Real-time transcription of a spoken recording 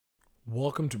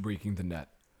Welcome to Breaking the Net,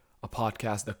 a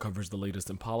podcast that covers the latest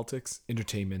in politics,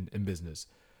 entertainment, and business.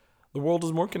 The world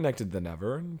is more connected than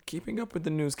ever, and keeping up with the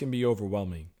news can be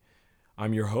overwhelming.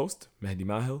 I'm your host, Mehdi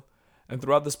Mahil, and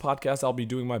throughout this podcast, I'll be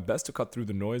doing my best to cut through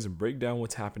the noise and break down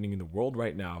what's happening in the world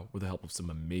right now with the help of some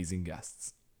amazing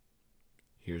guests.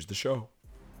 Here's the show.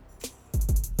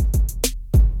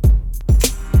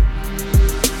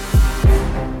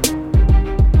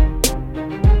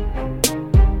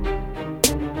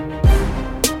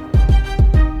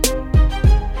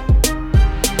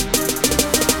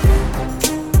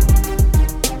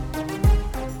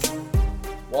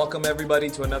 Welcome, everybody,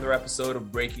 to another episode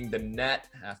of Breaking the Net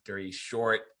after a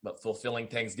short but fulfilling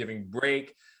Thanksgiving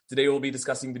break. Today, we'll be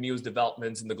discussing the newest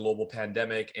developments in the global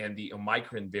pandemic and the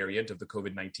Omicron variant of the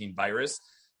COVID-19 virus,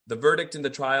 the verdict in the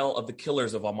trial of the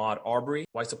killers of Ahmaud Arbery,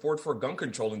 why support for gun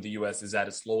control in the U.S. is at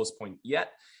its lowest point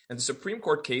yet, and the Supreme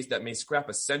Court case that may scrap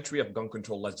a century of gun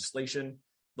control legislation,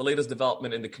 the latest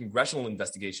development in the congressional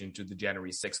investigation into the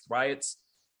January 6th riots,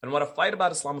 and what a fight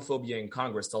about Islamophobia in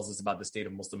Congress tells us about the state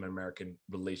of Muslim-American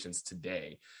relations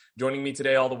today. Joining me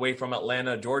today all the way from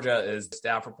Atlanta, Georgia, is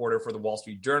staff reporter for the Wall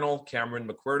Street Journal, Cameron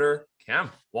McWhirter.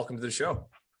 Cam, welcome to the show.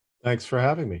 Thanks for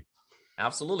having me.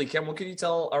 Absolutely. Cam, what can you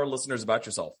tell our listeners about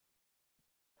yourself?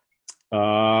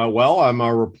 Well, I'm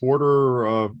a reporter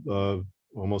of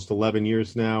almost 11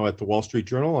 years now at the Wall Street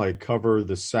Journal. I cover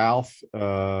the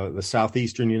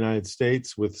southeastern United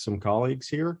States with some colleagues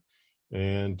here.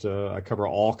 And I cover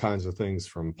all kinds of things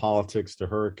from politics to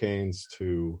hurricanes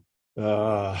to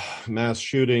mass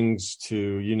shootings to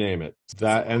you name it.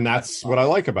 That's what I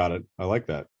like about it. I like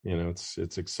that. You know,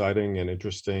 it's exciting and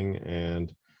interesting,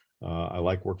 and I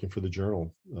like working for the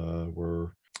Journal,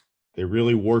 where they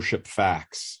really worship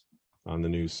facts on the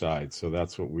news side. So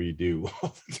that's what we do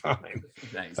all the time.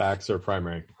 Nice. Facts are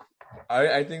primary.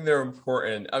 I think they're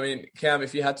important. I mean, Cam,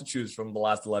 if you had to choose from the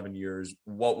last 11 years,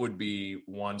 what would be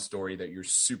one story that you're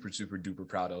super, super duper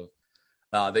proud of,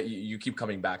 that you keep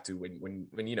coming back to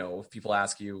when you know, if people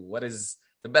ask you, what is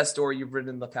the best story you've written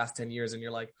in the past 10 years? And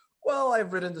you're like, well,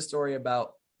 I've written the story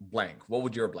about blank. What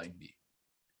would your blank be?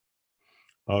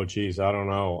 Oh, geez, I don't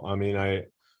know. I mean,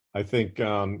 I think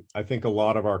a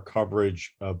lot of our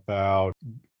coverage about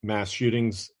mass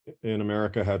shootings in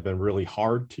America have been really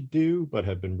hard to do, but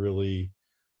have been really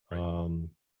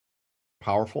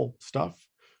powerful stuff.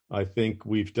 I think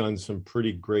we've done some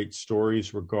pretty great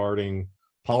stories regarding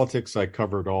politics. I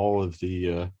covered all of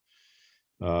the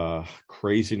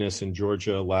craziness in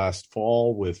Georgia last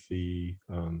fall with the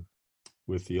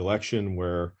election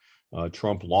where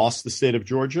Trump lost the state of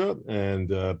Georgia and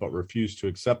but refused to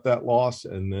accept that loss,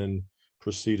 and then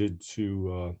proceeded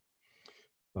to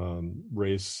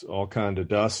raise all kind of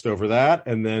dust over that.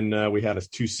 And then we had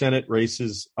two Senate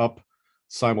races up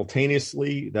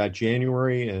simultaneously that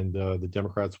January, and the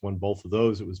Democrats won both of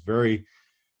those. It was very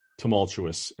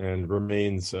tumultuous and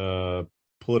remains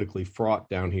politically fraught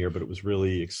down here, but it was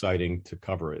really exciting to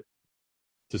cover it,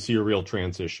 to see a real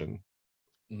transition.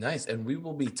 Nice. And we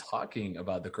will be talking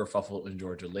about the kerfuffle in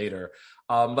Georgia later.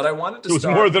 But I wanted to It was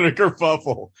more than a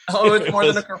kerfuffle. Oh, it's more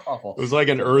than a kerfuffle. It was like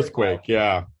an earthquake.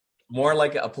 Yeah. More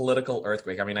like a political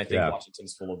earthquake. I mean, I think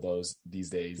Washington's full of those these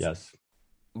days. Yes.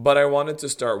 But I wanted to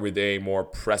start with a more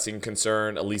pressing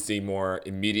concern, at least a more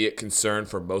immediate concern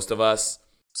for most of us.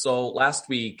 So last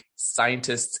week,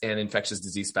 scientists and infectious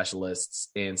disease specialists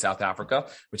in South Africa,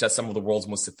 which has some of the world's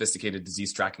most sophisticated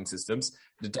disease tracking systems,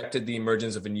 detected the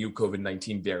emergence of a new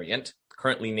COVID-19 variant,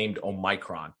 currently named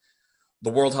Omicron. The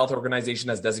World Health Organization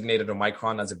has designated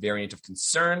Omicron as a variant of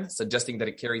concern, suggesting that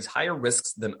it carries higher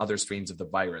risks than other strains of the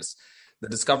virus. The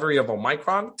discovery of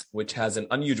Omicron, which has an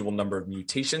unusual number of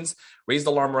mutations, raised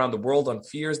alarm around the world on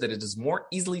fears that it is more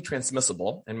easily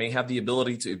transmissible and may have the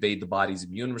ability to evade the body's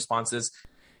immune responses,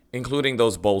 including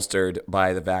those bolstered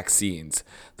by the vaccines.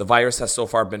 The virus has so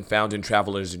far been found in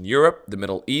travelers in Europe, the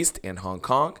Middle East, and Hong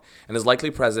Kong, and is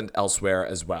likely present elsewhere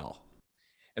as well.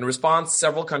 In response,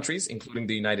 several countries, including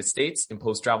the United States,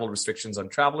 imposed travel restrictions on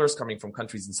travelers coming from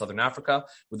countries in Southern Africa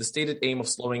with the stated aim of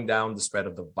slowing down the spread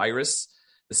of the virus.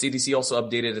 The CDC also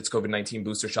updated its COVID-19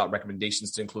 booster shot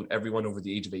recommendations to include everyone over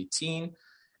the age of 18.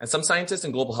 And some scientists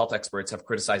and global health experts have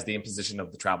criticized the imposition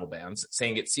of the travel bans,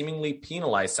 saying it seemingly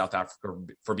penalized South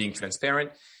Africa for being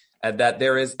transparent, and that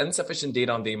there is insufficient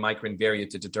data on the Omicron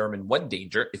variant to determine what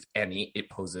danger, if any, it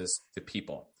poses to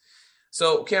people.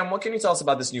 So, Cam, what can you tell us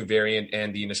about this new variant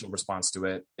and the initial response to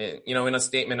it? You know, in a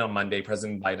statement on Monday,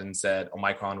 President Biden said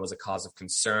Omicron was a cause of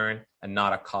concern and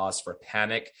not a cause for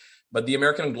panic. But the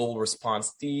American and global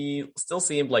response still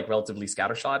seemed like relatively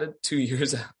scattershotted 2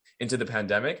 years into the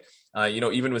pandemic.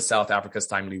 Even with South Africa's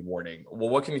timely warning. Well,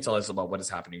 what can you tell us about what is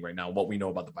happening right now, what we know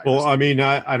about the Well, virus? I mean,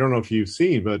 I don't know if you've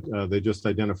seen, but they just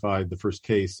identified the first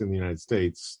case in the United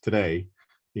States today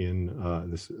in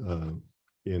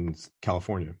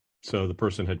California. So the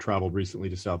person had traveled recently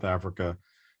to South Africa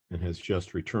and has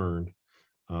just returned,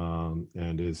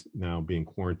 and is now being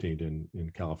quarantined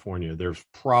in California. There's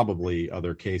probably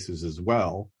other cases as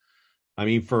well. I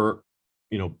mean,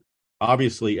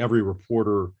 obviously every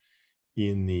reporter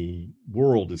in the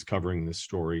world is covering this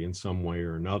story in some way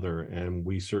or another, and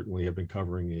we certainly have been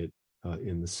covering it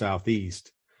in the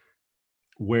Southeast,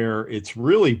 where it's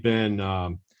really been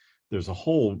there's a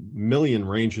whole million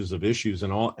ranges of issues,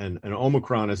 and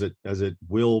Omicron, as it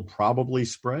will probably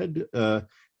spread,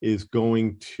 is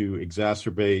going to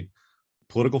exacerbate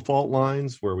political fault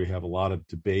lines, where we have a lot of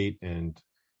debate and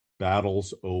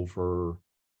battles over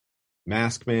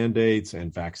mask mandates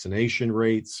and vaccination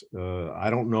rates. I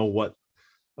don't know what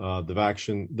the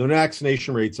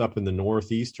vaccination rates up in the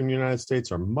northeastern United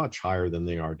States are much higher than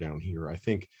they are down here. I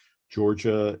think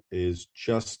Georgia is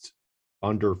just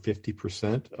under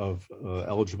 50% of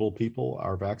eligible people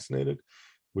are vaccinated,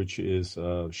 which is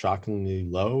shockingly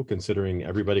low considering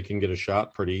everybody can get a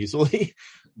shot pretty easily.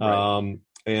 Right.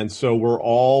 And so we're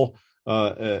all,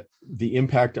 the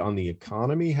impact on the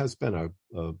economy has been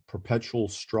a perpetual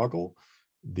struggle.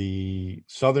 The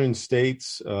southern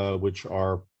states, which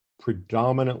are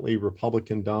predominantly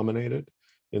Republican dominated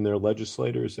in their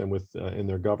legislators and in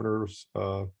their governors,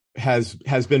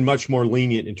 has been much more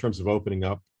lenient in terms of opening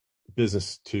up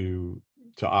business to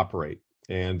operate,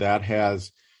 and that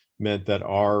has meant that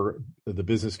the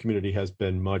business community has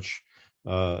been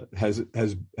has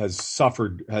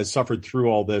suffered through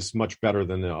all this much better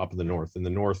than up in the north. In the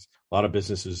north, a lot of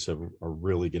businesses are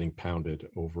really getting pounded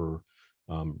over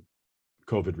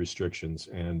COVID restrictions,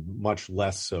 and much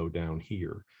less so down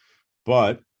here.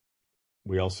 But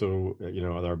we also,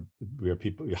 we have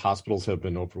people. Hospitals have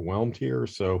been overwhelmed here,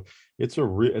 so it's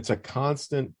a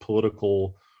constant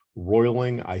political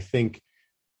roiling. I think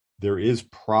there is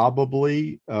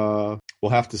probably, we'll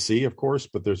have to see, of course,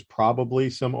 but there's probably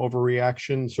some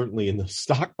overreaction. Certainly in the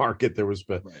stock market, there was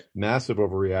massive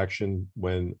overreaction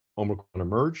when Omicron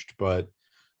emerged. But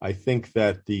I think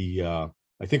that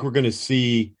I think we're going to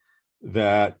see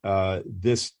that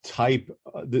this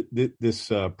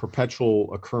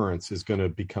perpetual occurrence is going to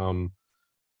become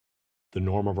the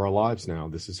norm of our lives now.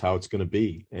 This is how it's going to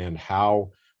be, and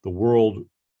how the world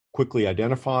quickly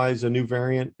identifies a new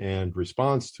variant and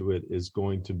responds to it is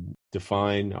going to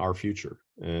define our future,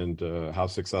 and how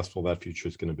successful that future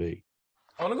is going to be.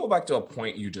 I want to go back to a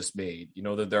point you just made,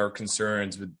 that there are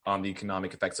concerns on the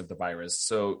economic effects of the virus.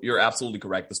 So you're absolutely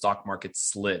correct. The stock market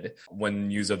slid when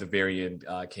news of the variant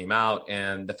came out,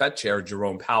 and the Fed chair,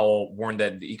 Jerome Powell, warned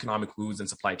that the economic woes and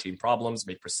supply chain problems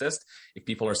may persist if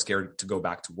people are scared to go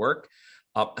back to work.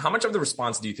 How much of the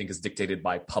response do you think is dictated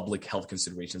by public health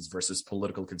considerations versus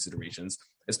political considerations,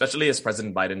 especially as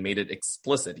President Biden made it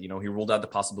explicit? He ruled out the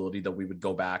possibility that we would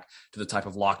go back to the type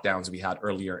of lockdowns we had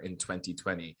earlier in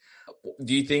 2020.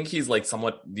 Do you think do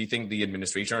you think the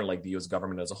administration, or like the U.S.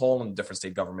 government as a whole and different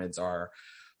state governments are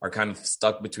kind of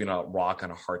stuck between a rock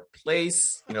and a hard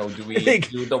place? Do we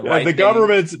do the right thing?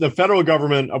 The federal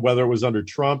government, whether it was under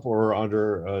Trump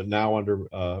or now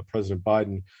under President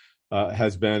Biden,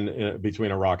 has been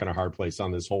between a rock and a hard place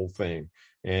on this whole thing.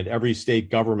 And every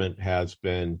state government has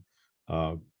been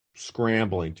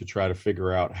scrambling to try to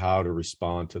figure out how to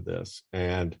respond to this.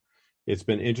 And it's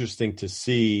been interesting to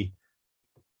see,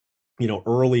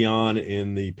 early on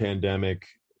in the pandemic,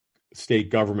 state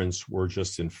governments were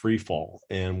just in free fall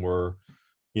and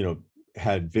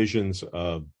had visions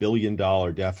of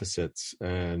billion-dollar deficits,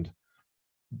 and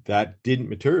that didn't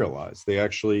materialize.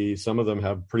 Some of them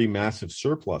have pretty massive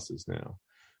surpluses now.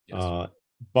 Yes.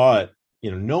 But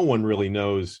no one really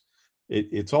knows.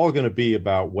 It's all going to be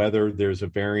about whether there's a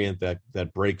variant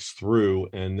that breaks through,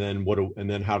 and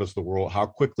then how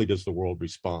quickly does the world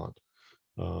respond?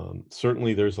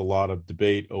 Certainly, there's a lot of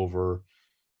debate over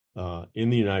in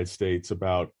the United States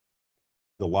about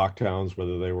the lockdowns,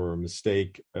 whether they were a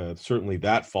mistake. Certainly,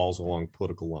 that falls along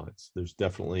political lines. There's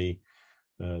definitely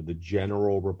the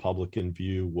general Republican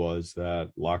view was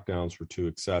that lockdowns were too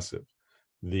excessive.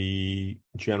 The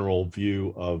general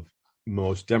view of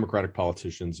most Democratic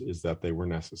politicians is that they were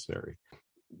necessary.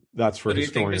 That's for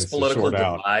historians to sort out. Do you think this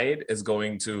political divide is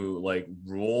going to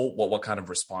rule what kind of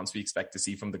response we expect to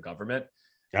see from the government?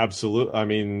 Absolutely. I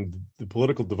mean, the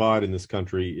political divide in this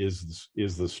country is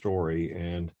the story,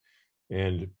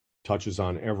 and touches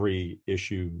on every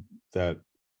issue that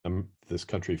this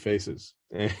country faces.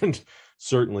 And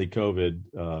certainly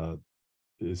COVID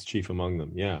is chief among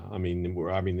them. Yeah, I mean,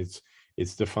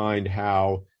 it's defined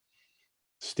how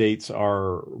states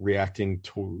are reacting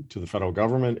to the federal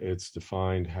government. It's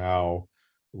defined how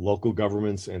local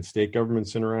governments and state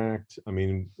governments interact. I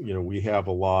mean, we have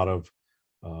a lot of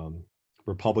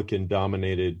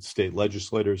Republican-dominated state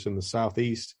legislators in the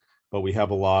Southeast, but we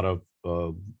have a lot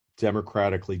of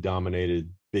democratically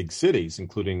dominated big cities,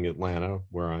 including Atlanta,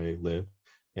 where I live,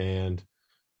 and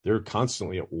they're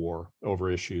constantly at war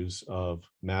over issues of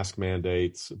mask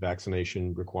mandates,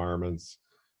 vaccination requirements,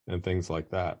 and things like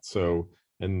that. So,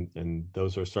 and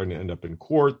those are starting to end up in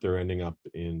court. They're ending up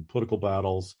in political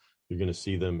battles. You're going to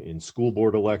see them in school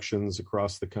board elections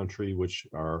across the country, which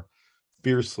are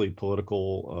fiercely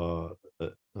political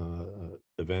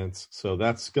events. So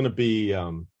that's going to be,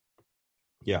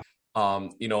 yeah. A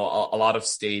lot of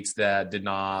states that did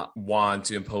not want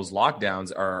to impose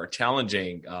lockdowns are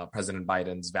challenging President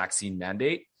Biden's vaccine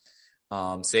mandate,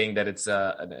 saying that it's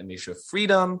an issue of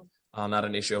freedom, not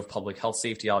an issue of public health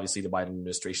safety. Obviously, the Biden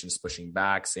administration is pushing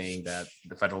back, saying that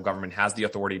the federal government has the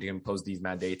authority to impose these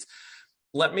mandates.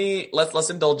 Let's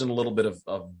indulge in a little bit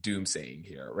of doomsaying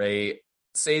here, right?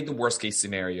 Say the worst case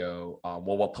scenario,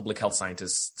 what public health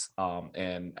scientists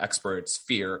and experts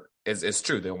fear is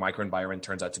true. The Omicron variant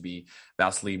turns out to be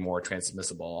vastly more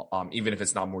transmissible, even if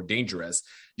it's not more dangerous.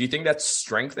 Do you think that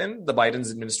strengthened the Biden's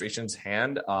administration's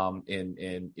hand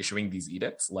in issuing these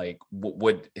edicts? Like,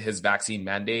 would his vaccine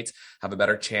mandate have a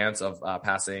better chance of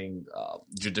passing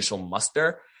judicial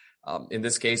muster? In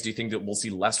this case, do you think that we'll see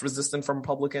less resistance from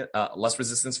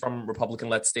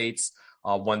Republican-led states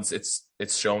once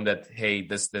it's shown that, hey,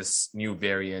 this new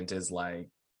variant is like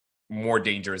more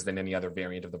dangerous than any other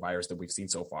variant of the virus that we've seen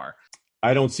so far?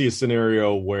 I don't see a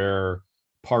scenario where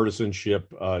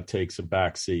partisanship takes a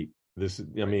back seat.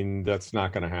 That's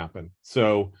not going to happen.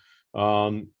 So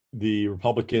the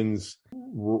Republicans,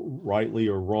 rightly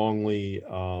or wrongly,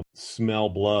 smell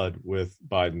blood with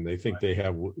Biden. They think they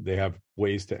have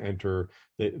ways to enter.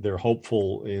 They're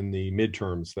hopeful in the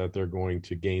midterms that they're going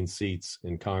to gain seats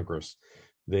in Congress.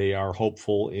 They are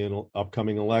hopeful in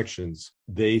upcoming elections.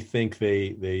 They think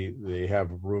they have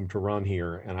room to run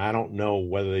here, and I don't know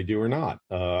whether they do or not.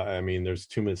 There's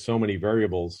so many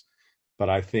variables, but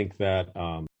I think that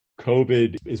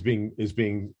COVID is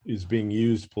being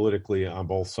used politically on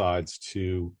both sides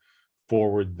to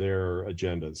forward their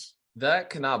agendas.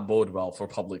 That cannot bode well for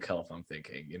public health, I'm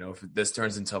thinking. If this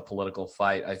turns into a political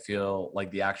fight, I feel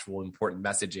like the actual important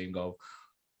messaging of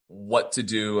what to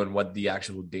do and what the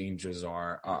actual dangers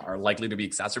are likely to be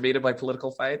exacerbated by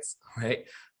political fights, right?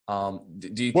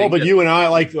 Do you think you and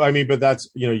I but that's,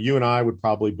 you and I would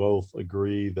probably both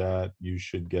agree that you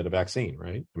should get a vaccine,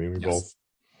 right? We yes. both.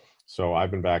 So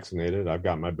I've been vaccinated. I've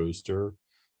got my booster.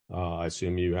 I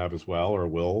assume you have as well, or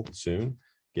will soon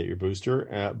get your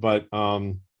booster. But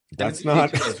that's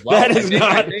not. Well. That is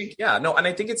not. And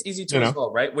I think it's easy to as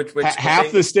well, right? Which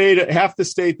half the state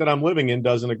that I'm living in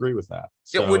doesn't agree with that.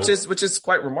 So. Yeah, which is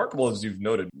quite remarkable, as you've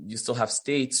noted. You still have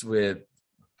states with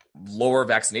lower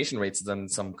vaccination rates than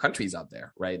some countries out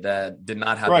there, right? That did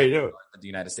not have that the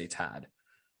United States had.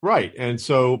 Right, and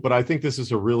so, but I think this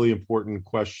is a really important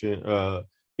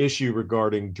issue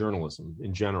regarding journalism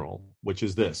in general, which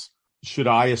is this: should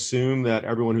I assume that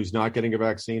everyone who's not getting a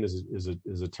vaccine is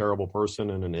a terrible person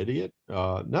and an idiot?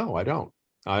 No, I don't.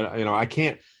 I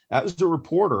can't. As a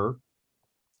reporter,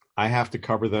 I have to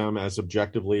cover them as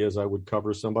objectively as I would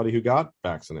cover somebody who got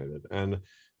vaccinated, and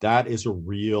that is a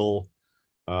real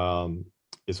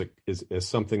is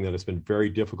something that has been very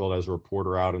difficult as a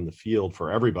reporter out in the field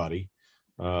for everybody.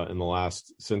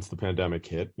 Since the pandemic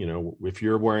hit, if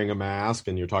you're wearing a mask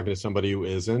and you're talking to somebody who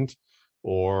isn't,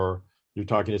 or you're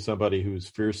talking to somebody who's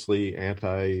fiercely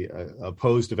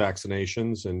opposed to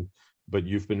vaccinations, but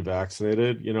you've been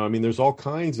vaccinated, there's all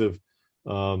kinds of,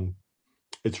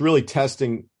 it's really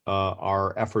testing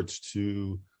our efforts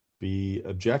to be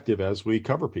objective as we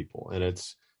cover people. And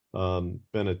it's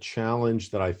been a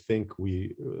challenge that I think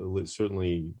we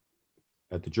certainly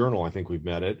at the Journal, I think we've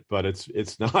met it, but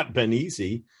it's not been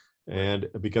easy, and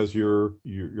because you're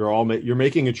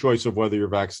making a choice of whether you're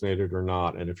vaccinated or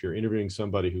not, and if you're interviewing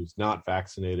somebody who's not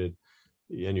vaccinated,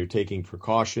 and you're taking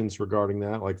precautions regarding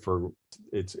that,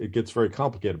 it gets very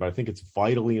complicated. But I think it's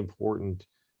vitally important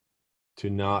to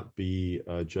not be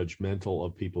judgmental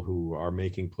of people who are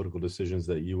making political decisions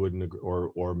that you wouldn't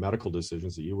or medical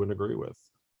decisions that you wouldn't agree with.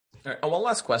 All right, and one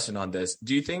last question on this.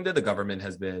 Do you think that the government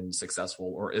has been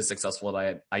successful or is successful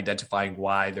at identifying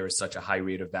why there is such a high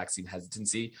rate of vaccine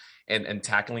hesitancy and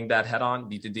tackling that head on?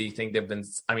 Do you think they've been,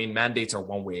 mandates are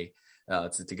one way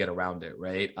to get around it,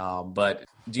 right? But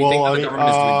do you think that the government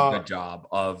is doing a good job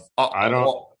of? I don't.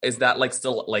 Or is that like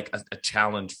still like a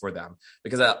challenge for them?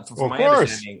 Because from my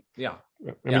understanding, yeah.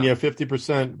 I mean, you have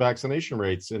 50% vaccination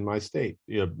rates in my state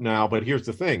now, but here's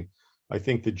the thing. I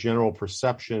think the general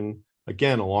perception,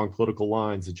 again, along political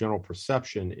lines, the general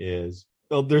perception is,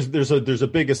 well, there's a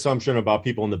big assumption about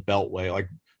people in the Beltway, like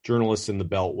journalists in the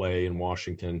Beltway in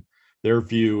Washington. Their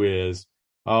view is,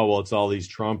 oh, well, it's all these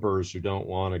Trumpers who don't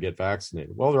want to get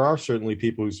vaccinated. Well, there are certainly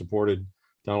people who supported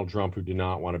Donald Trump who do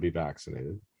not want to be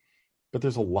vaccinated. But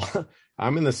there's a lot.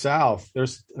 I'm in the South.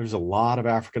 There's a lot of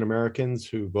African Americans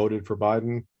who voted for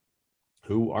Biden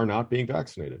who are not being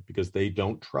vaccinated because they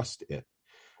don't trust it.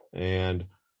 And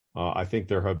I think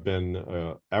there have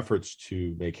been efforts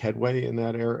to make headway in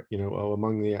that area,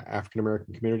 among the African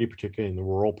American community, particularly in the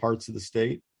rural parts of the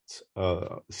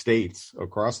states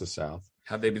across the South.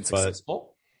 Have they been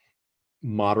successful?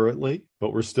 Moderately,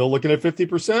 but we're still looking at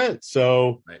 50%.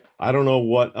 So right. I don't know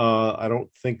what, I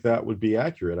don't think that would be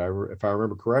accurate. If I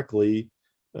remember correctly,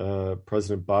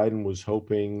 President Biden was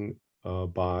hoping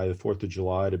by the 4th of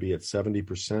July to be at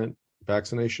 70%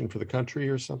 vaccination for the country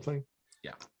or something.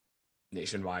 Yeah,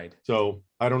 nationwide. So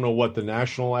I don't know what the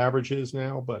national average is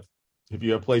now, but if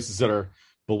you have places that are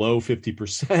below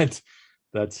 50%,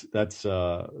 that's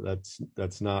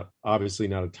not obviously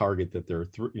not a target that they're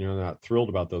not thrilled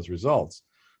about those results,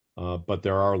 but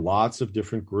there are lots of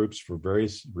different groups for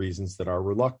various reasons that are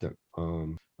reluctant.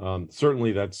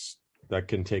 Certainly that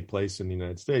can take place in the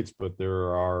United States, but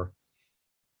there are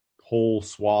whole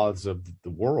swaths of the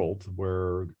world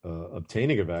where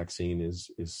obtaining a vaccine is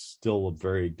still a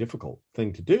very difficult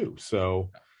thing to do. So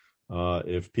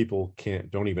if people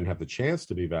don't even have the chance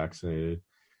to be vaccinated,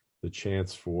 the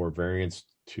chance for variants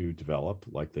to develop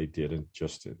like they did and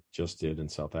just did in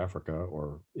South Africa,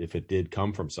 or if it did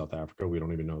come from South Africa, we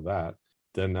don't even know that,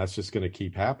 then that's just going to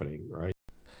keep happening, right?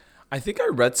 I think I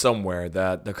read somewhere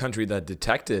that the country that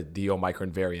detected the Omicron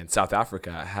variant, South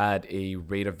Africa, had a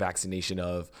rate of vaccination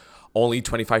of only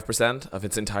 25% of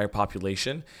its entire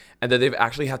population, and that they've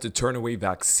actually had to turn away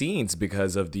vaccines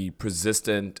because of the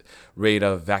persistent rate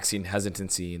of vaccine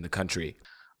hesitancy in the country.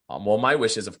 Well, my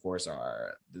wishes, of course,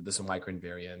 are this Omicron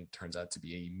variant turns out to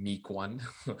be a meek one,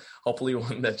 hopefully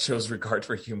one that shows regard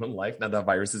for human life, not that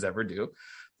viruses ever do.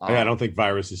 I don't think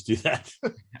viruses do that.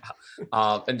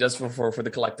 And just for the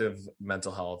collective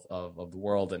mental health of the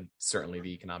world and certainly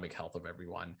the economic health of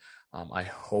everyone, I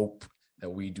hope that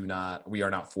we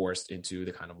are not forced into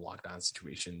the kind of lockdown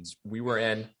situations we were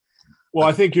in. Well,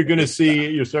 I think you're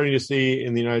starting to see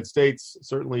in the United States,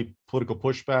 certainly political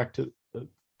pushback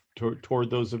toward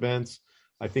those events.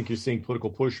 I think you're seeing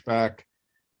political pushback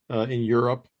in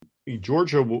Europe.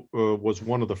 Georgia was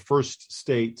one of the first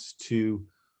states to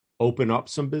open up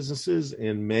some businesses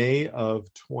in May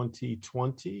of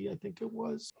 2020, I think it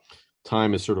was.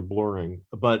 Time is sort of blurring,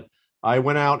 but I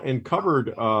went out and covered,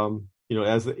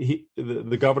 as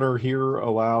the governor here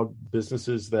allowed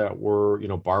businesses that were,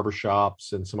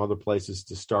 barbershops and some other places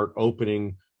to start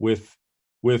opening with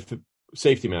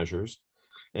safety measures.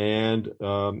 And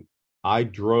I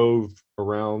drove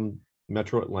around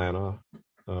Metro Atlanta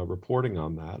reporting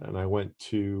on that. And I went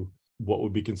to what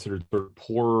would be considered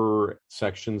poorer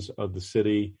sections of the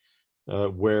city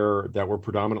that were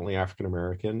predominantly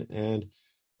African-American,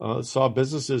 and saw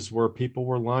businesses where people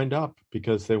were lined up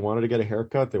because they wanted to get a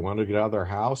haircut. They wanted to get out of their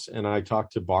house. And I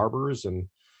talked to barbers and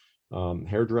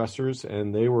hairdressers,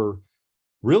 and they were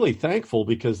really thankful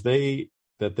because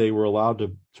that they were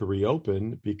allowed to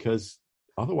reopen, because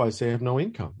otherwise they have no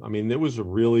income. I mean, it was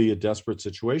really a desperate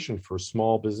situation for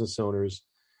small business owners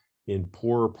in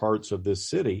poorer parts of this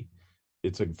city.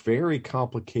 It's a very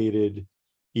complicated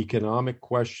economic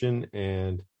question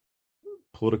and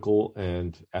political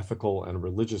and ethical and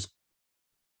religious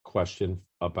question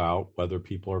about whether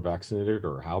people are vaccinated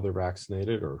or how they're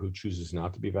vaccinated or who chooses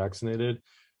not to be vaccinated,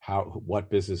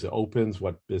 what business opens,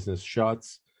 what business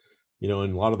shuts. In a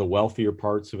lot of the wealthier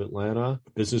parts of Atlanta,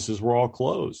 businesses were all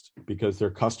closed because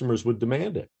their customers would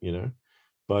demand it,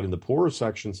 But in the poorer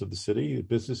sections of the city, the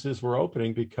businesses were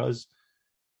opening because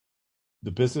the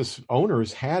business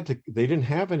owners they didn't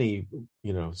have any,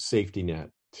 safety net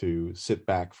to sit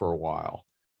back for a while.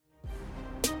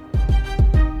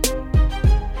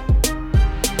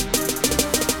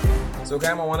 So,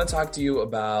 Cam, I want to talk to you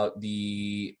about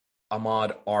the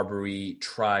Ahmaud Arbery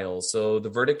trial. So the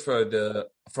verdict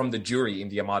from the jury in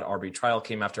the Ahmaud Arbery trial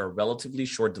came after a relatively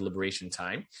short deliberation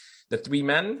time. The three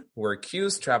men who were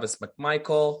accused, Travis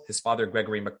McMichael, his father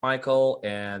Gregory McMichael,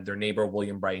 and their neighbor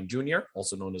William Bryan Jr.,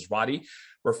 also known as Roddy,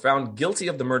 were found guilty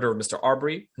of the murder of Mr.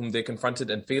 Arbery, whom they confronted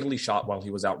and fatally shot while he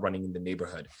was out running in the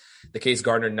neighborhood. The case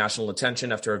garnered national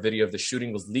attention after a video of the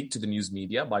shooting was leaked to the news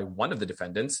media by one of the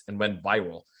defendants and went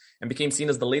viral, and became seen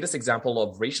as the latest example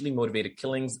of racially motivated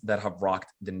killings that have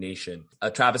rocked the nation.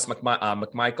 Travis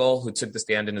McMichael, who took the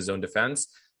stand in his own defense,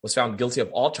 was found guilty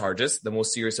of all charges, the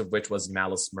most serious of which was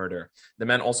malice murder. The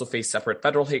men also faced separate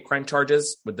federal hate crime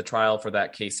charges, with the trial for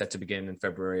that case set to begin in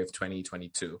February of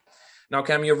 2022. Now,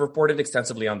 Cam, you have reported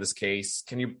extensively on this case.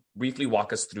 Can you briefly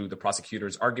walk us through the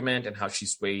prosecutor's argument and how she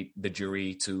swayed the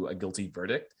jury to a guilty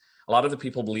verdict? A lot of the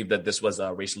people believe that this was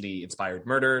a racially inspired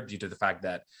murder due to the fact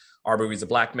that Arbery is a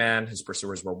black man, his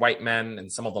pursuers were white men,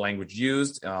 and some of the language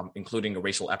used, including a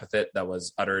racial epithet that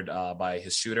was uttered by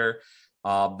his shooter.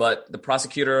 But the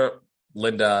prosecutor,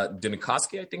 Linda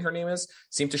Dunikoski, I think her name is,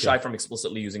 seemed to shy from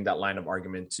explicitly using that line of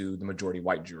argument to the majority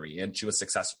white jury, and she was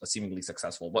seemingly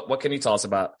successful. What can you tell us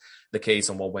about the case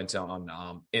and what went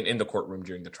on in the courtroom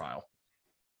during the trial?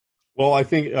 Well, I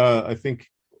think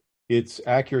it's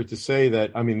accurate to say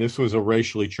that, I mean, this was a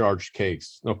racially charged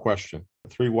case, no question.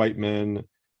 Three white men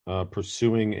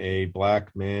pursuing a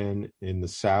black man in the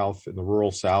South, in the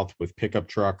rural South, with pickup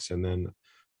trucks, and then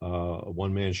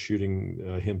one man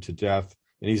shooting him to death,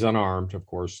 and he's unarmed, of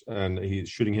course, and he's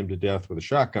shooting him to death with a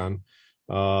shotgun.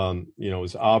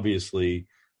 Is obviously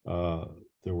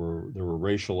there were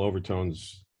racial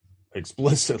overtones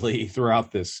explicitly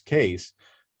throughout this case.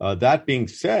 That being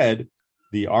said,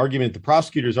 the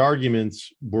prosecutor's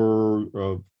arguments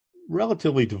were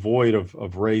relatively devoid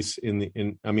of race.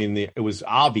 It was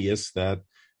obvious that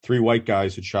three white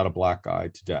guys had shot a black guy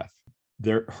to death.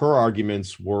 Her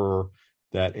arguments were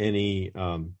that any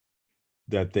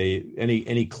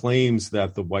claims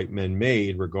that the white men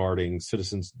made regarding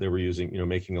citizens they were using,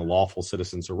 making a lawful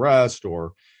citizen's arrest,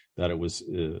 or that it was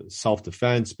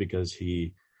self-defense because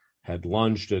he had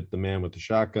lunged at the man with the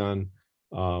shotgun,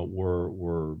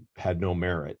 had no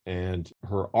merit. And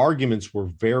her arguments were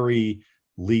very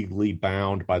legally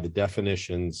bound by the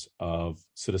definitions of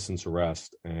citizen's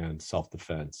arrest and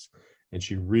self-defense. And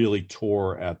she really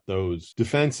tore at those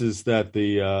defenses that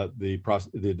the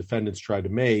defendants tried to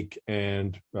make,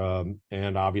 and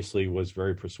obviously was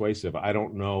very persuasive. I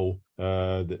don't know,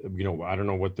 I don't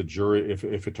know what the jury, if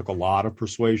it took a lot of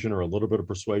persuasion or a little bit of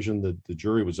persuasion. The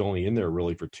jury was only in there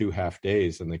really for 2 half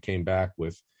days, and they came back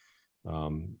with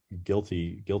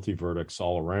guilty verdicts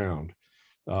all around.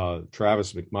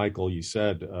 Travis McMichael, you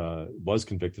said, was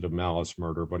convicted of malice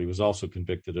murder, but he was also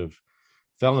convicted of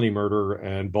felony murder,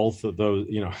 and both of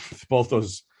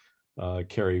those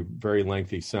carry very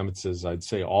lengthy sentences. I'd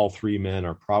say all three men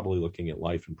are probably looking at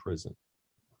life in prison.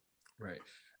 Right.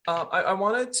 I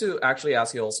wanted to actually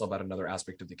ask you also about another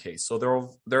aspect of the case. So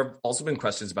there have also been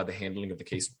questions about the handling of the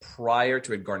case prior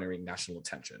to it garnering national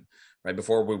attention, right?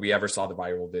 Before we ever saw the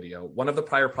viral video. One of the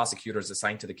prior prosecutors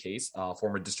assigned to the case,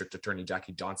 former District Attorney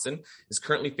Jackie Johnson, is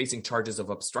currently facing charges of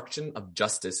obstruction of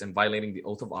justice and violating the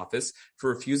oath of office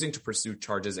for refusing to pursue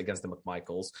charges against the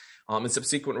McMichaels. And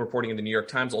subsequent reporting in the New York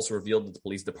Times also revealed that the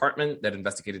police department that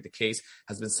investigated the case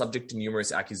has been subject to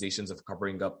numerous accusations of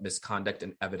covering up misconduct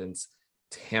and evidence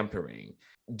tampering.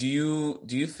 Do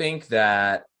you think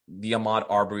that the Ahmaud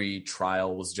Arbery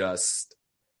trial was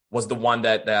the one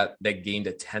that gained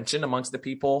attention amongst the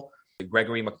people?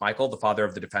 Gregory McMichael, the father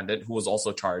of the defendant, who was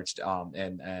also charged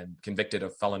and convicted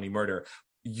of felony murder,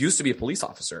 used to be a police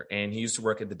officer, and he used to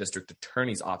work at the district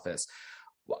attorney's office.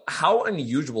 How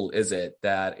unusual is it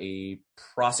that a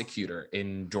prosecutor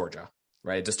in Georgia,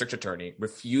 right, a district attorney,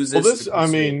 refuses? Well, this,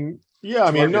 like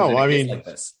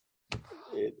this?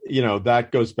 That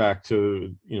goes back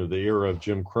to, the era of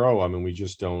Jim Crow. I mean, we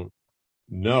just don't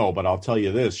know. But I'll tell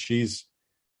you this, she's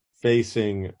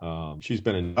been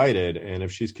indicted. And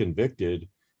if she's convicted,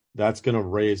 that's going to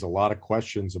raise a lot of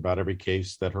questions about every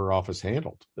case that her office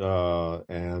handled.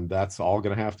 And that's all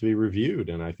going to have to be reviewed.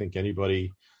 And I think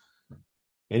anybody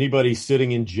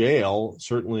sitting in jail,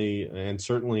 certainly an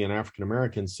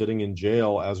African-American sitting in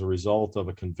jail as a result of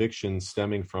a conviction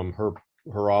stemming from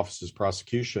her office's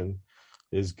prosecution,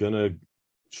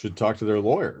 should talk to their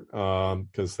lawyer,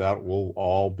 because that will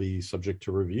all be subject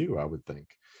to review, I would think.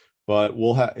 But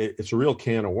it's a real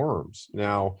can of worms.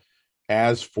 Now,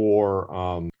 as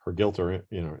for her guilt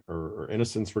or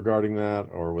innocence regarding that,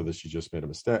 or whether she just made a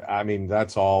mistake, I mean,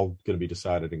 that's all going to be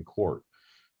decided in court.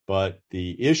 But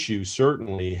the issue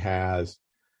certainly has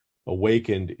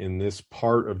awakened in this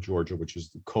part of Georgia, which is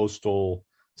the coastal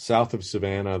south of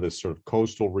Savannah, this sort of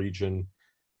coastal region.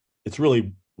 It's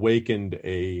really wakened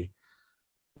a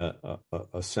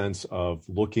sense of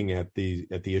looking at the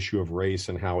issue of race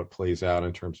and how it plays out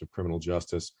in terms of criminal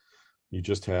justice. You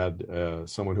just had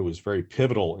someone who was very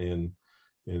pivotal in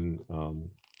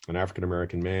an African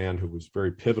American man who was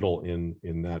very pivotal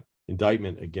in that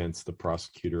indictment against the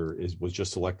prosecutor was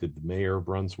just elected the mayor of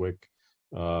Brunswick.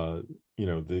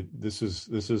 This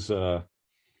is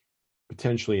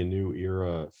potentially a new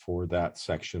era for that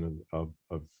section of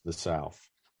the South.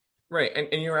 Right,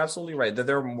 and you're absolutely right that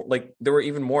there were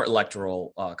even more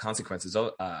electoral consequences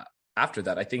after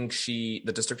that. I think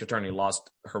the district attorney, lost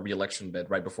her reelection bid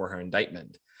right before her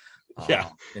indictment.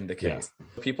 In the case,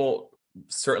 people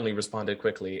certainly responded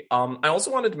quickly. I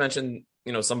also wanted to mention,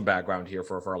 some background here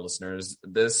for our listeners.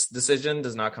 This decision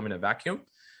does not come in a vacuum,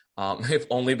 if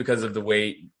only because of the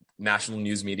way national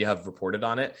news media have reported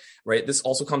on it, right? This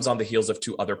also comes on the heels of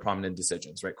two other prominent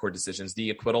decisions, right? Court decisions: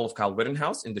 the acquittal of Kyle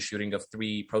Rittenhouse in the shooting of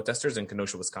 3 protesters in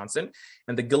Kenosha, Wisconsin,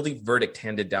 and the guilty verdict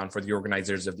handed down for the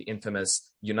organizers of the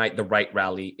infamous Unite the Right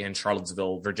rally in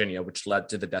Charlottesville, Virginia, which led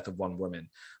to the death of 1 woman.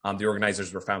 The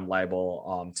organizers were found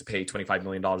liable to pay $25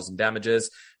 million in damages,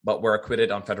 but were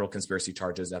acquitted on federal conspiracy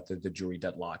charges after the jury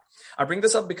deadlock. I bring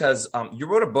this up because you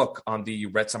wrote a book on the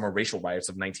Red Summer racial riots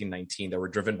of 1919 that were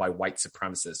driven by white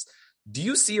supremacists. Do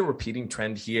you see a repeating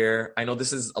trend here? I know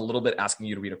this is a little bit asking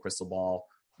you to read a crystal ball.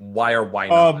 Why or why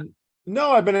not?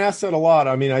 No, I've been asked that a lot.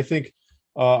 I mean, I think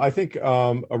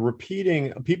a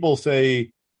repeating, people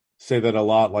say that a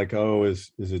lot, like, oh,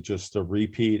 is it just a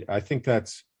repeat? I think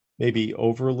that's maybe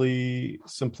overly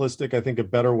simplistic. I think a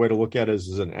better way to look at it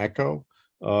is an echo.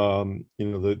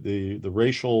 The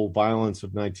racial violence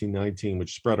of 1919,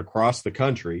 which spread across the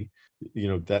country,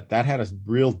 that had a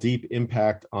real deep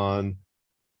impact on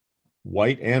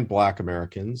white and Black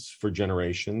Americans for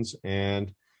generations,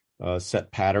 and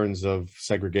set patterns of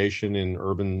segregation in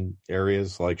urban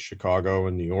areas like Chicago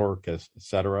and New York, et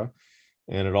cetera.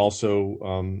 And it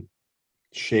also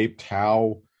shaped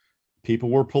how people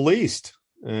were policed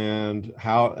and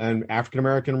the African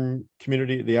American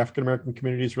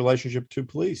community's relationship to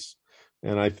police.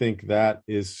 And I think that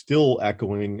is still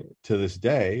echoing to this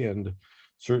day. And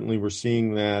certainly we're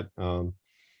seeing that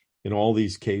in all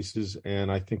these cases.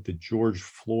 And I think that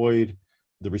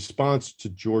the response to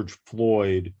George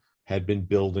Floyd had been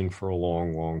building for a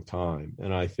long, long time.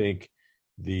 And I think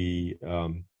the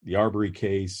Arbery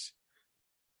case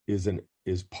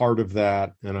is part of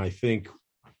that. And I think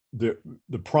there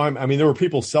were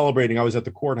people celebrating. I was at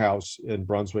the courthouse in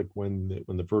Brunswick when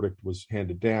the verdict was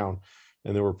handed down,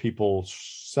 and there were people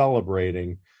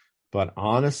celebrating. But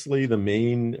honestly, the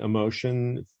main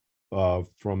emotion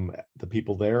from the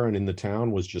people there and in the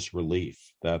town was just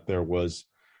relief that there was,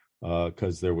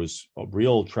 because there was a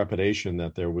real trepidation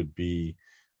that there would be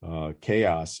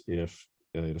chaos if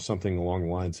something along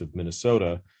the lines of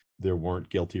Minnesota, there weren't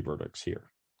guilty verdicts here.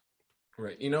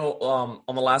 Right.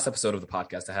 On the last episode of the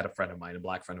podcast, I had a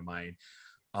Black friend of mine,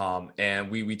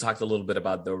 and we talked a little bit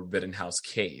about the Rittenhouse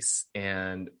case,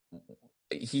 and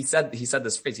he said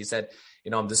this phrase. He said,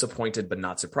 I'm disappointed but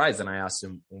not surprised. And I asked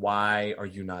him, why are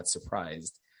you not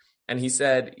surprised? And he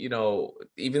said,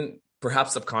 even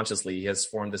perhaps subconsciously, he has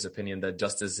formed this opinion that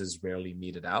justice is rarely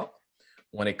meted out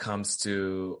when it comes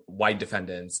to white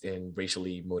defendants in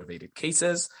racially motivated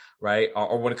cases, right?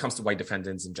 Or when it comes to white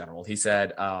defendants in general. He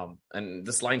said, and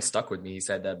this line stuck with me, he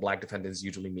said that Black defendants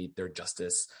usually meet their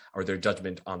justice or their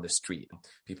judgment on the street.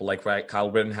 People like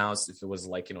Kyle Rittenhouse, if it was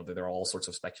there are all sorts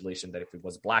of speculation that if it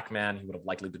was a Black man, he would have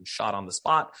likely been shot on the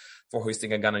spot for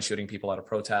hoisting a gun and shooting people at a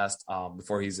protest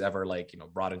before he's ever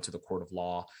brought into the court of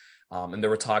law. And there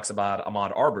were talks about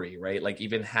Ahmaud Arbery, right?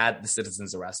 Even had the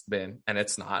citizen's arrest been, and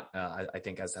it's not, I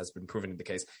think as has been proven in the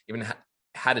case, even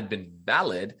had it been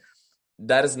valid,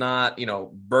 that is not,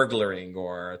 burglaring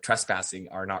or trespassing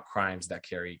are not crimes that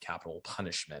carry capital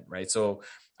punishment, right? So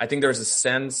I think there's a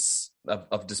sense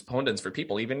of despondence for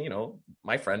people, even,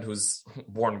 my friend who's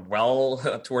born well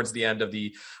towards the end of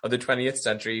the 20th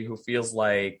century, who feels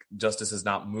like justice has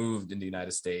not moved in the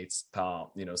United States,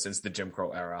 since the Jim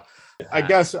Crow era. I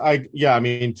guess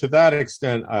to that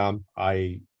extent,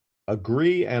 I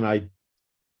agree and I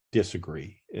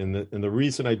disagree. And the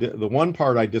reason the one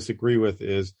part I disagree with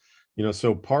is,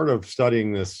 so part of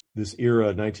studying this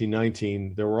era,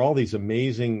 1919, there were all these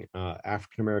amazing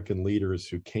African-American leaders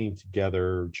who came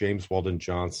together. James Weldon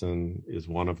Johnson is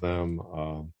one of them,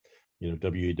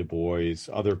 W.E. Du Bois,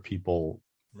 other people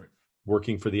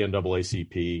working for the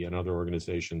NAACP and other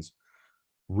organizations,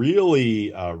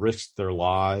 really risked their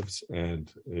lives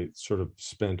and it sort of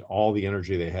spent all the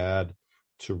energy they had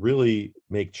to really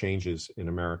make changes in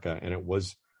America. And it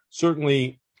was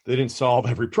certainly They didn't solve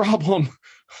every problem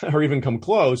or even come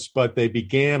close, but they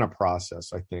began a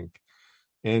process, I think.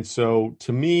 And so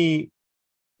to me,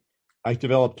 I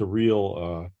developed a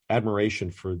real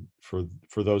admiration for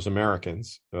those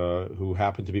Americans who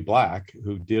happen to be Black,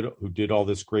 who did all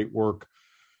this great work,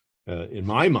 in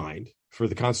my mind, for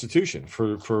the Constitution,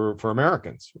 for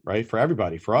Americans, right? For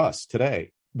everybody, for us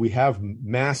today. We have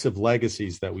massive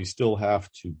legacies that we still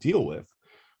have to deal with,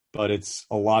 but it's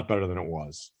a lot better than it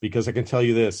was. Because I can tell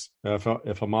you this: if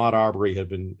Ahmaud Arbery had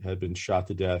been shot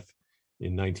to death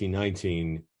in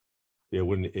 1919,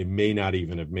 it may not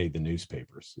even have made the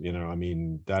newspapers. I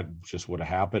mean, that just would have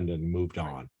happened and moved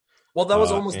on. Well, that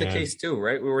was almost the case too,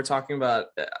 right? We were talking about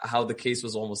how the case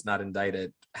was almost not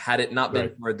indicted had it not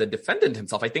been for the defendant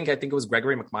himself. I think it was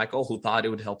Gregory McMichael who thought it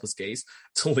would help his case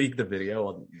to leak the video,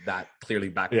 and that clearly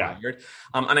backfired. Yeah.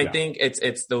 And I think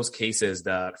it's those cases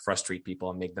that frustrate people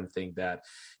and make them think that,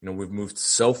 we've moved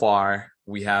so far.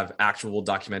 We have actual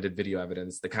documented video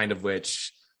evidence, the kind of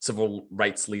which civil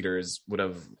rights leaders would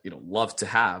have, loved to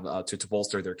have to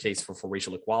bolster their case for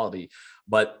racial equality,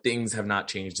 but things have not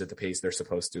changed at the pace they're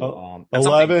supposed to.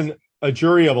 A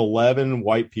jury of 11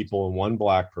 white people and one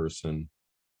Black person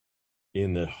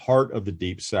in the heart of the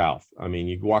Deep South. I mean,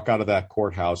 you walk out of that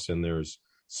courthouse and there's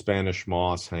Spanish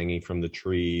moss hanging from the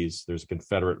trees. There's a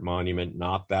Confederate monument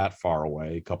not that far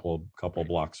away, a couple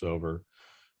blocks over.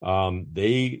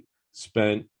 They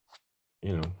spent,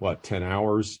 10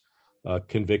 hours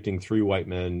convicting 3 white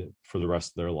men for the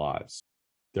rest of their lives.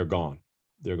 They're gone.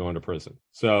 They're going to prison.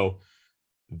 So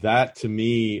that to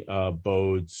me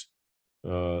bodes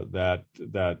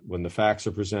that when the facts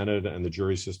are presented and the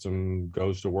jury system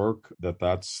goes to work,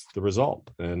 that's the result.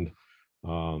 And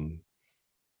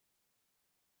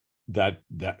that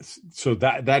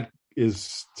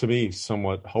is to me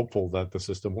somewhat hopeful that the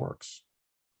system works.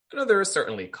 There is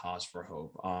certainly cause for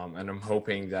hope, and I'm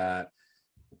hoping that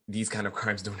these kind of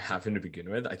crimes don't happen to begin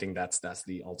with. I think that's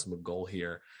the ultimate goal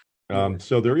here.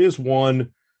 So there is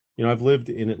one, I've lived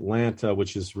in Atlanta,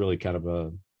 which is really kind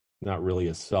of not really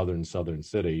a southern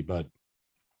city, but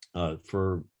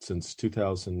since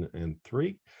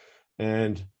 2003.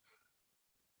 And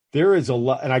there is a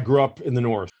lot, and I grew up in the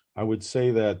North. I would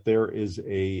say that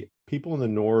people in the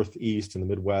Northeast and the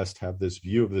Midwest have this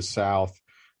view of the South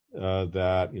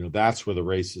that, that's where the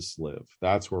racists live.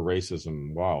 That's where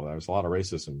racism, there's a lot of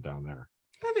racism down there.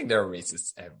 I think there are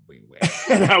racists everywhere.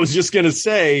 And I was just going to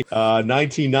say,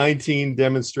 1919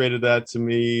 demonstrated that to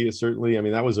me. Certainly. I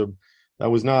mean,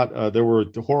 there were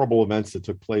horrible events that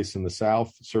took place in the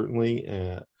South,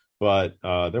 certainly. But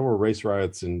there were race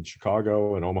riots in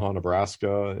Chicago and Omaha,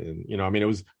 Nebraska. And, it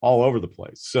was all over the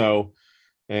place. So,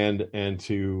 and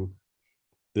to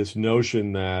this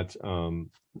notion that,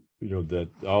 that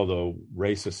although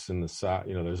racists in the South,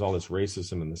 there's all this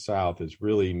racism in the South is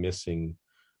really missing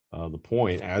the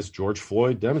point, as George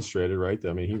Floyd demonstrated, right?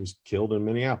 I mean, he was killed in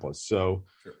Minneapolis. So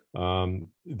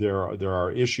there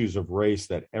are issues of race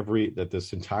that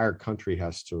this entire country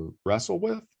has to wrestle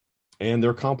with, and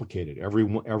they're complicated.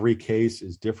 Every case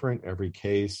is different. Every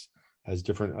case has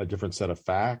a different set of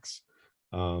facts.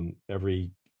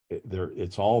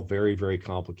 It's all very, very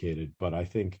complicated, but I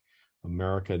think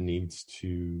America needs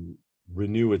to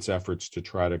renew its efforts to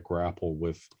try to grapple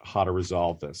with how to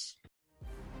resolve this.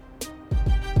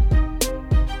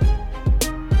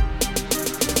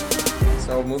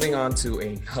 So moving on to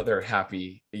another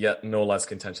happy yet no less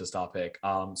contentious topic.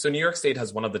 So New York State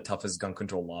has one of the toughest gun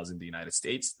control laws in the United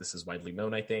States. This is widely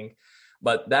known, I think.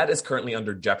 But that is currently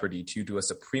under jeopardy due to a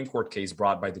Supreme Court case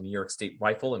brought by the New York State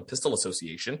Rifle and Pistol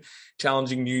Association,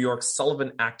 challenging New York's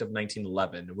Sullivan Act of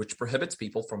 1911, which prohibits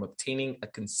people from obtaining a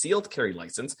concealed carry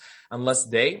license unless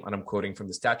they, and I'm quoting from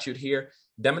the statute here,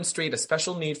 demonstrate a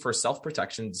special need for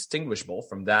self-protection distinguishable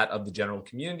from that of the general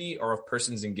community or of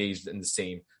persons engaged in the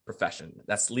same profession.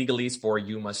 That's legalese for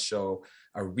you must show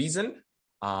a reason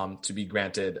to be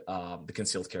granted the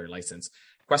concealed carry license.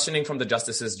 Questioning from the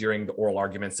justices during the oral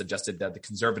argument suggested that the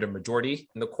conservative majority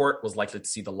in the court was likely to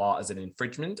see the law as an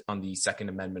infringement on the Second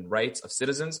Amendment rights of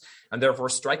citizens and therefore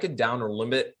strike it down or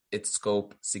limit its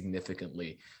scope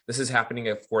significantly. This is happening,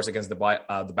 of course, against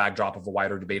the backdrop of a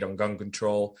wider debate on gun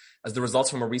control, as the results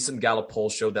from a recent Gallup poll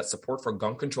showed that support for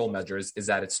gun control measures is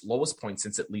at its lowest point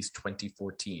since at least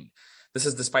 2014. This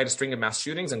is despite a string of mass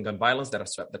shootings and gun violence that have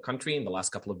swept the country in the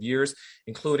last couple of years,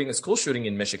 including a school shooting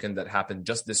in Michigan that happened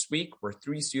just this week, where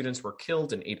 3 students were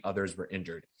killed and 8 others were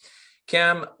injured.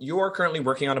 Cam, you are currently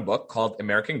working on a book called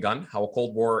American Gun: How a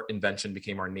Cold War Invention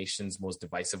Became Our Nation's Most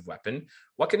Divisive Weapon.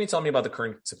 What can you tell me about the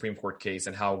current Supreme Court case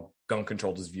and how gun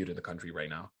control is viewed in the country right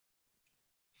now?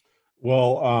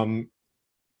 Well,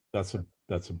 that's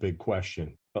a big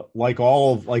question. like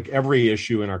every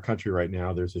issue in our country right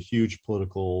now, there's a huge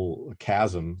political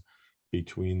chasm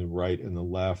between the right and the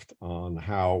left on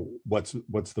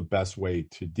what's the best way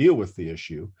to deal with the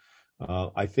issue.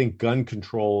 I think gun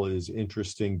control is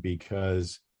interesting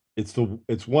because it's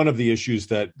one of the issues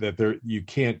that there you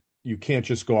can't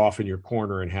just go off in your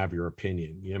corner and have your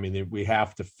opinion. I mean, we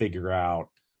have to figure out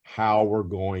how we're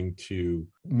going to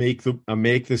make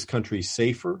this country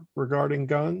safer regarding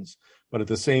guns, but at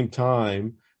the same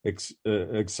time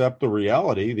accept the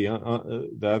reality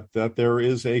that there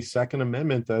is a Second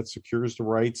Amendment that secures the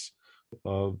rights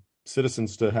of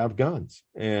citizens to have guns,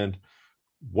 and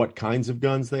what kinds of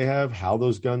guns they have, how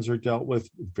those guns are dealt with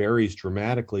varies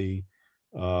dramatically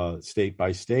state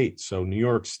by state. So New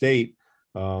York State,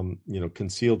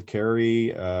 concealed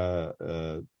carry,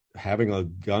 having a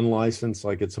gun license,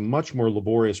 like it's a much more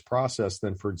laborious process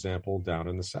than, for example, down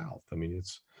in the South. I mean,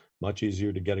 it's much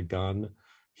easier to get a gun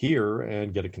here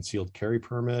and get a concealed carry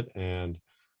permit and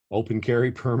open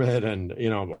carry permit, and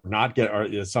not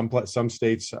get some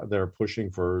states they're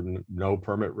pushing for no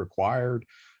permit required.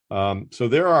 So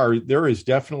there is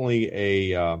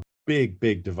definitely a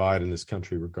big divide in this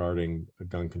country regarding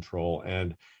gun control,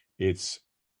 and it's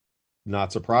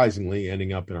not surprisingly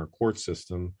ending up in our court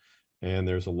system. And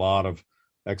there's a lot of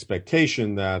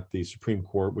expectation that the Supreme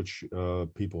Court, which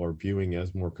people are viewing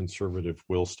as more conservative,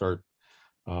 will start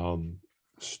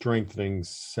strengthening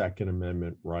Second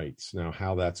Amendment rights. Now,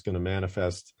 how that's going to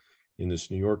manifest in this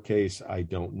New York case, I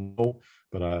don't know,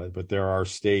 but there are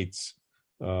states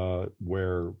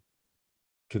where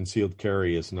concealed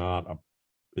carry is not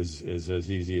is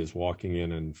as easy as walking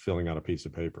in and filling out a piece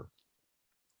of paper.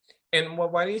 And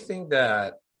why do you think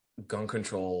that gun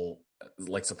control,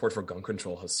 like support for gun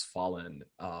control, has fallen?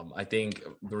 I think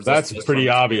that's pretty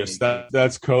obvious.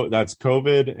 That's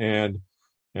COVID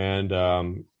and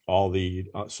all the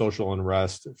social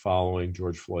unrest following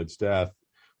George Floyd's death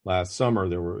last summer.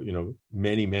 There were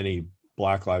many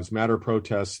Black Lives Matter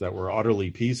protests that were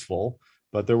utterly peaceful,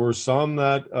 but there were some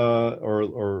that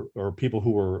or people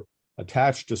who were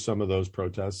attached to some of those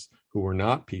protests who were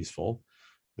not peaceful.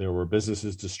 There were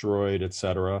businesses destroyed,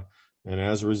 etc. And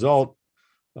as a result,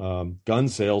 gun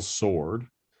sales soared.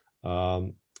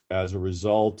 As a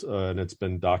result, and it's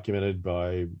been documented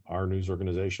by our news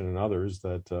organization and others,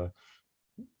 that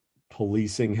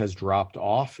policing has dropped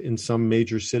off in some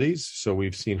major cities. So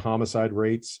we've seen homicide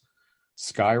rates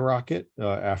skyrocket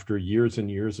after years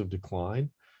and years of decline.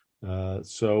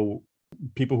 So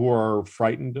people who are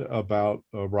frightened about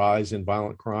a rise in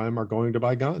violent crime are going to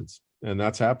buy guns. And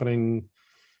that's happening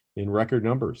in record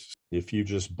numbers. If you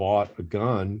just bought a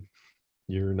gun,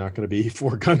 you're not going to be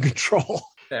for gun control.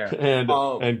 There.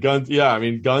 And guns, I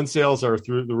mean, gun sales are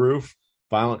through the roof.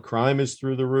 Violent crime is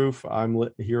through the roof. I'm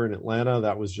here in Atlanta.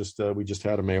 That was we just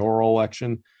had a mayoral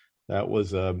election. That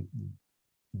was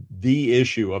the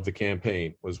issue of the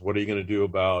campaign, was what are you going to do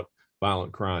about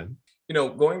violent crime?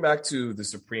 Going back to the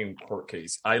Supreme Court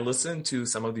case, I listened to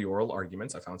some of the oral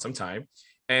arguments. I found some time.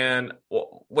 And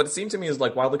what it seemed to me is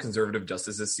like, while the conservative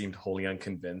justices seemed wholly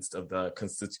unconvinced of the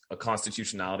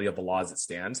constitutionality of the law as it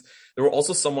stands, they were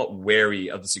also somewhat wary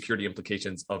of the security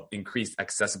implications of increased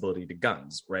accessibility to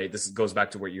guns, right? This goes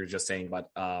back to what you were just saying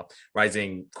about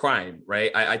rising crime,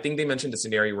 right? I think they mentioned a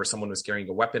scenario where someone was carrying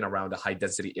a weapon around a high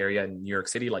density area in New York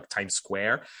City, like Times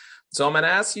Square. So I'm going to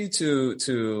ask you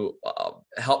to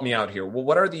help me out here. Well,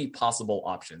 what are the possible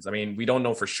options? I mean, we don't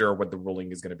know for sure what the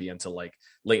ruling is going to be until like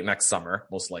late next summer,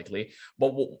 most likely.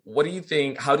 But what do you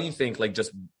think? How do you think, like,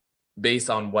 just based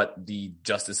on what the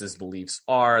justices' beliefs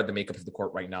are, the makeup of the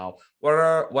court right now, what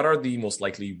are the most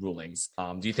likely rulings?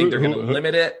 Do you think they're going to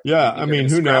limit it? Yeah, I mean,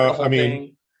 who knows? I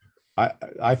mean,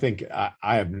 I think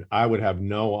I would have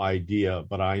no idea,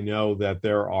 but I know that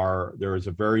there is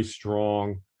a very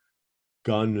strong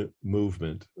gun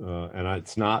movement, and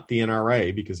it's not the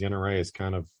NRA, because the NRA is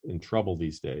kind of in trouble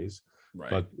these days. Right.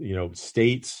 But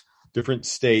different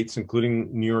states,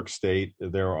 including New York State,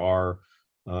 there are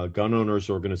gun owners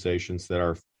organizations that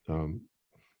are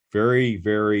very,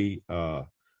 very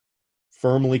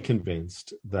firmly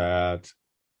convinced that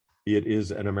it is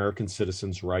an American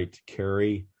citizen's right to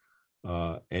carry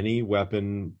any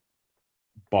weapon,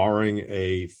 barring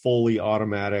a fully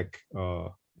automatic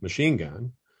machine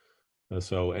gun.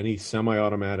 So any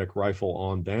semi-automatic rifle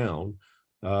on down,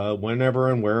 whenever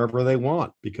and wherever they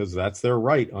want, because that's their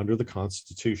right under the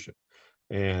Constitution.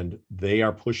 And they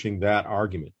are pushing that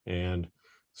argument. And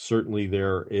certainly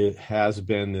it has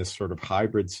been this sort of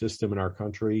hybrid system in our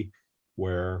country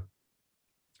where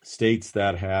states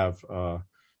that have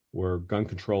where gun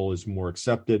control is more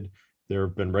accepted, there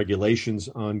have been regulations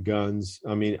on guns.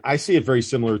 I mean, I see it very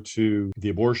similar to the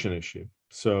abortion issue.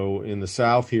 So in the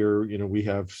South here, we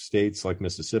have states like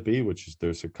Mississippi, which is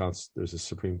there's a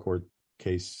Supreme Court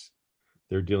case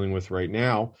they're dealing with right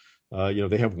now.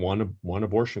 They have one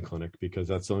abortion clinic because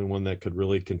that's the only one that could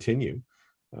really continue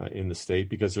in the state,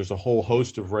 because there's a whole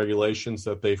host of regulations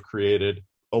that they've created.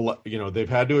 They've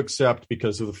had to accept,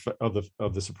 because of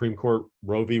the Supreme Court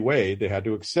Roe v. Wade, they had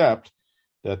to accept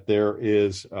that there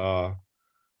is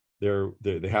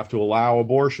they have to allow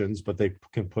abortions, but they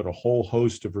can put a whole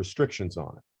host of restrictions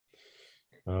on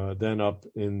it. Then up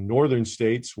in northern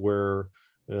states where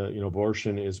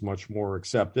abortion is much more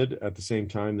accepted, at the same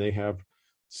time they have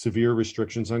severe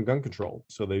restrictions on gun control.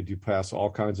 So they do pass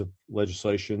all kinds of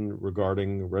legislation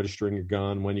regarding registering a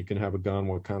gun, when you can have a gun,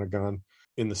 what kind of gun.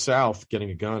 In the South, getting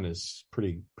a gun is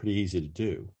pretty easy to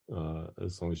do,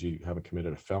 as long as you haven't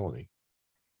committed a felony.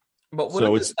 But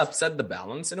wouldn't this upset the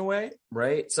balance in a way,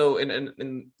 right? So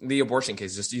in the abortion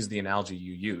case, just use the analogy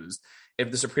you used. If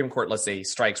the Supreme Court, let's say,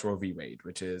 strikes Roe v. Wade,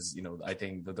 which is, I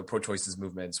think the pro-choices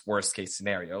movement's worst case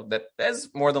scenario, that is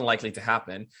more than likely to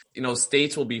happen.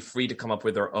 States will be free to come up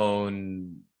with their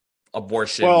own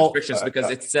abortion restrictions because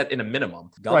it's set in a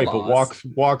minimum. Gun laws.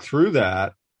 But walk through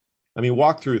that.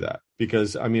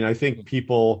 Because I think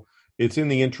people, it's in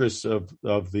the interests of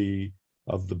the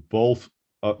both,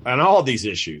 on all of these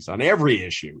issues, on every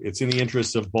issue, it's in the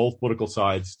interests of both political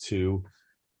sides to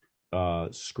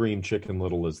scream Chicken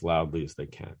Little as loudly as they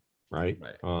can, right?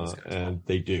 And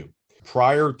they do.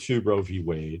 Prior to Roe v.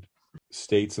 Wade,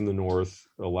 states in the North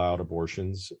allowed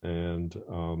abortions, and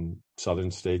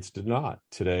southern states did not.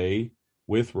 Today,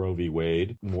 with Roe v.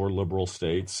 Wade, more liberal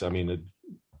states,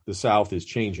 the South is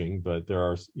changing, but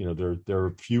there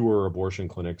are fewer abortion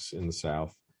clinics in the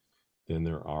South than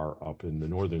there are up in the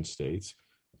northern states.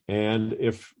 And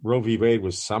if Roe v. Wade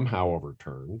was somehow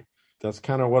overturned, that's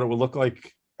kind of what it would look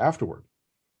like afterward.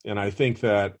 And I think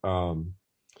that gun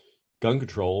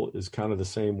control is kind of the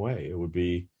same way. It would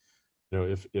be,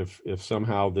 if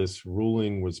somehow this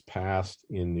ruling was passed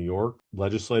in New York,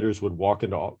 legislators would walk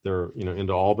into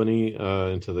Albany,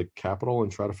 into the Capitol,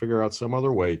 and try to figure out some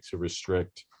other way to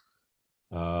restrict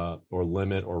or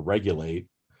limit or regulate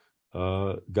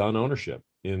gun ownership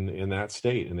in that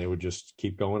state, and they would just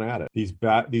keep going at it.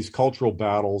 These cultural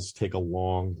battles take a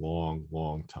long, long,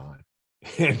 long time,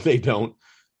 and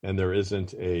there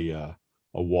isn't a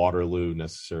Waterloo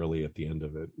necessarily at the end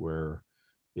of it where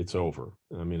it's over.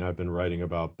 I've been writing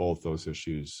about both those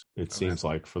issues, it seems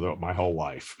like, for my whole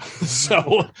life.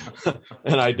 So,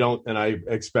 and I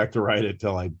expect to write it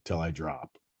till I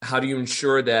drop. How do you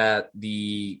ensure that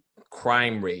the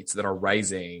crime rates that are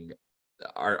rising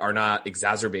are not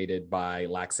exacerbated by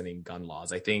laxing gun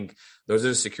laws? I think those are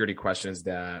the security questions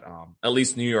that at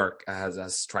least New York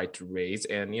has tried to raise,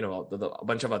 and a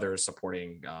bunch of other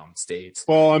supporting states.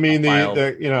 Well,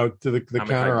 the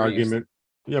counter argument.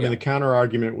 The counter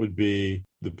argument would be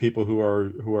the people who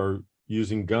are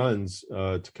using guns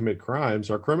to commit crimes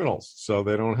are criminals, so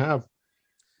they don't have,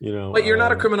 But you're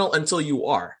not a criminal until you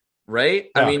are. Right?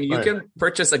 Yeah, you can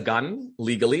purchase a gun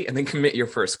legally and then commit your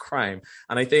first crime.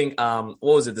 And I think, what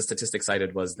was it? The statistic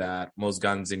cited was that most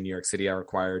guns in New York City are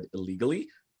acquired illegally,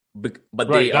 but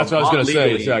they are not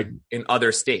legally in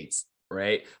other states,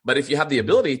 right? But if you have the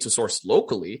ability to source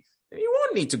locally, then you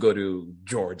won't need to go to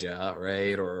Georgia,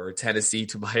 right? Or Tennessee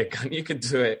to buy a gun. You can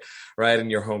do it right in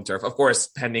your home turf. Of course,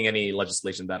 pending any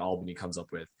legislation that Albany comes up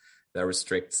with that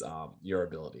restricts your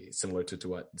ability, similar to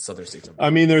what southern states are.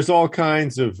 There's all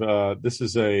kinds of this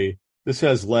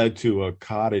has led to a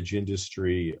cottage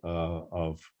industry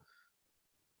of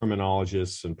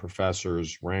criminologists and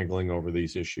professors wrangling over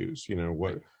these issues.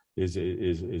 What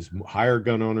is higher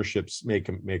gun ownership make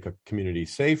a community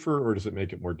safer, or does it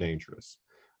make it more dangerous?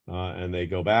 And they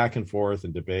go back and forth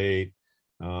and debate.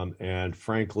 And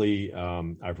frankly,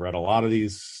 I've read a lot of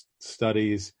these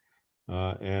studies.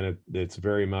 And it's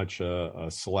very much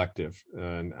selective.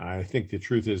 And I think the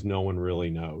truth is no one really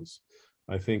knows.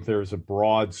 I think there's a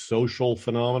broad social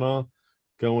phenomena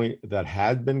that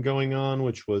had been going on,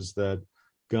 which was that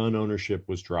gun ownership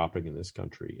was dropping in this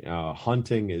country.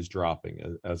 Hunting is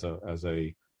dropping as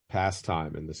a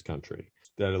pastime in this country.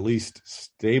 That at least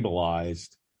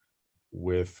stabilized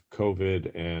with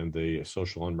COVID and the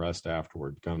social unrest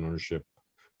afterward.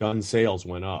 Gun sales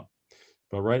went up.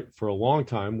 But for a long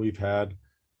time, we've had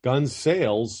gun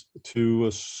sales to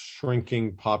a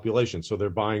shrinking population. So they're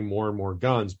buying more and more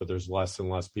guns, but there's less and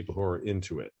less people who are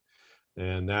into it.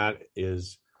 And that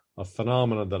is a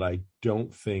phenomenon that I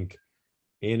don't think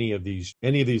any of these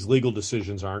legal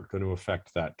decisions aren't going to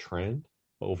affect that trend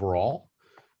overall.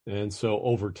 And so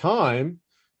over time,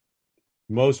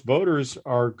 most voters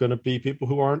are going to be people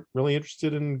who aren't really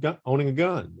interested in owning a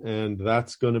gun. And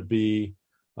that's going to be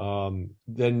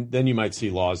then you might see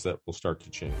laws that will start to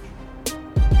change.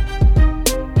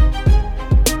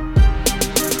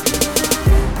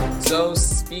 So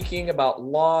speaking about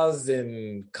laws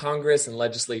in Congress and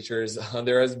legislatures,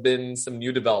 there has been some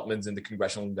new developments in the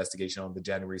congressional investigation on the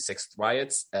January 6th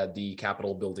riots at the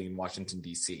Capitol building in Washington,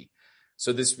 D.C.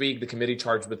 So this week, the committee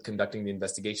charged with conducting the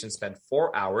investigation spent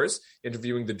 4 hours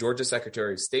interviewing the Georgia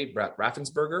Secretary of State, Brad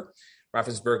Raffensperger.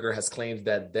 Raffensperger has claimed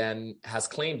that then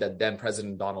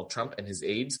President Donald Trump and his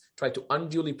aides tried to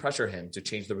unduly pressure him to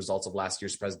change the results of last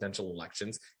year's presidential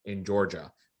elections in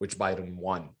Georgia, which Biden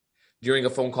won. During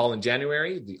a phone call in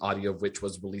January, the audio of which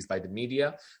was released by the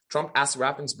media, Trump asked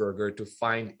Raffensperger to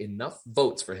find enough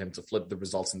votes for him to flip the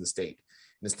results in the state.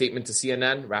 In a statement to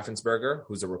CNN, Raffensperger,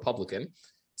 who's a Republican,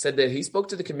 said that he spoke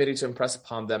to the committee to impress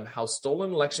upon them how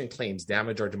stolen election claims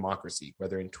damage our democracy,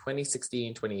 whether in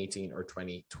 2016, 2018, or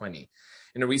 2020.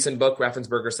 In a recent book,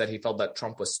 Raffensperger said he felt that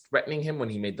Trump was threatening him when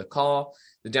he made the call.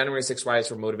 The January 6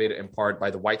 riots were motivated in part by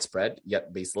the widespread,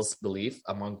 yet baseless belief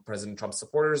among President Trump's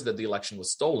supporters that the election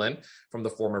was stolen from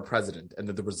the former president and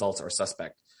that the results are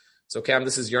suspect. So Cam,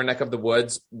 this is your neck of the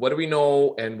woods. What do we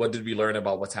know and what did we learn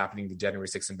about what's happening in the January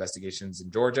 6 investigations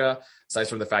in Georgia, aside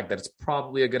from the fact that it's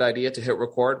probably a good idea to hit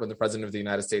record when the president of the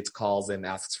United States calls and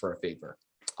asks for a favor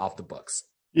off the books?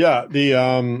 Yeah,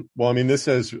 this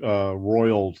has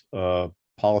roiled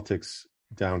politics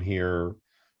down here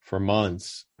for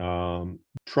months.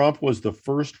 Trump was the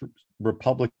first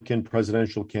Republican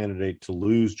presidential candidate to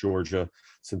lose Georgia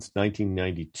since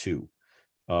 1992.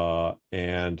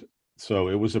 And so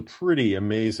it was a pretty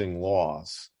amazing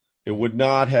loss. It would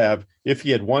not have, if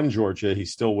he had won Georgia, he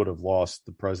still would have lost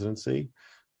the presidency,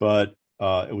 but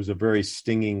it was a very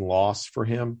stinging loss for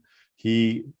him.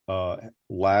 He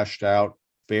lashed out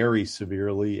very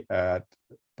severely at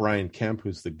Brian Kemp,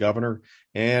 who's the governor,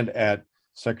 and at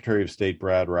Secretary of State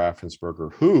Brad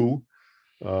Raffensperger, who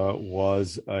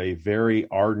was a very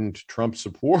ardent Trump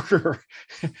supporter.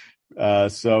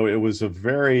 So it was a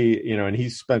very, and he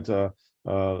spent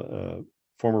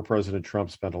former President Trump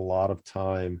spent a lot of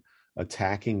time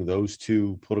attacking those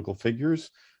two political figures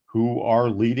who are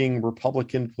leading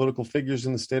Republican political figures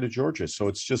in the state of Georgia. So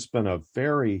it's just been a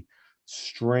very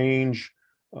strange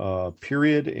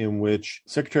period in which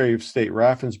Secretary of State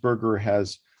Raffensperger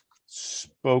has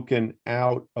spoken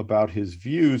out about his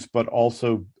views, but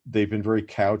also they've been very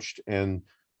couched, and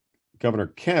Governor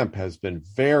Kemp has been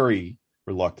very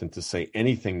reluctant to say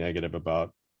anything negative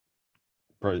about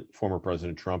former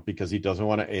President Trump because he doesn't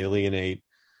want to alienate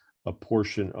a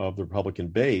portion of the Republican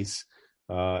base.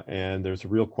 And there's a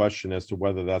real question as to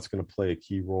whether that's going to play a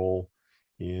key role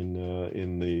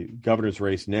in the governor's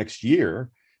race next year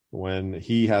when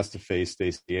he has to face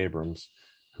Stacey Abrams,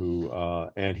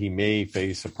 and he may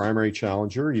face a primary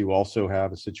challenger. You also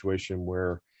have a situation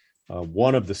where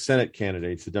one of the Senate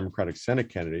candidates, the Democratic Senate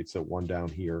candidates that won down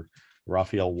here,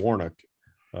 Raphael Warnock,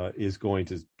 is going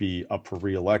to be up for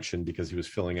re-election because he was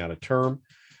filling out a term.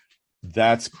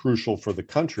 That's crucial for the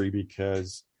country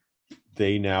because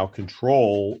they now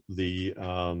control the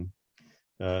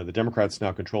Democrats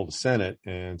now control the Senate,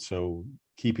 and so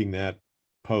keeping that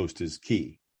post is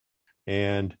key.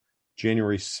 And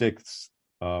January 6th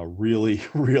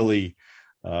really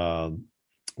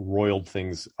roiled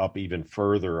things up even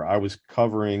further. I was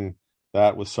covering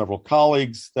that with several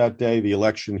colleagues that day. The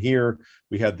election here,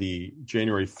 we had the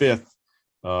January 5th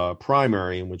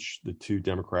primary in which the two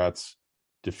Democrats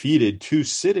defeated two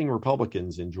sitting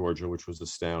Republicans in Georgia, which was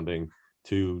astounding,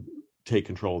 to take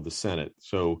control of the Senate.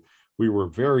 So we were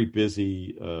very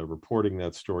busy reporting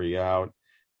that story out.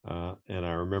 And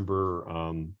I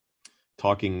remember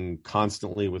talking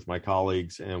constantly with my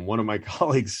colleagues. And one of my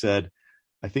colleagues said,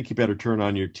 I think you better turn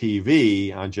on your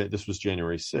TV this was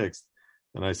January 6th.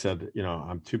 And I said,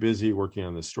 I'm too busy working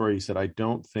on this story. He said, I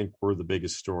don't think we're the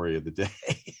biggest story of the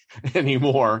day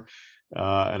anymore.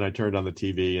 And I turned on the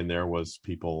TV and there was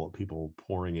people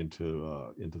pouring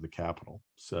into the Capitol.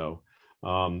 So,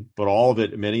 but all of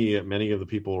it, many of the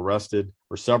people arrested,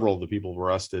 or several of the people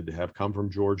arrested, have come from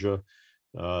Georgia.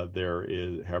 Have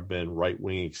been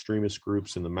right-wing extremist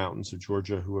groups in the mountains of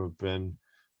Georgia who have been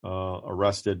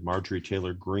arrested. Marjorie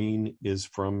Taylor Greene is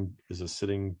a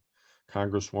sitting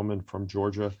Congresswoman from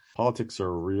Georgia. Politics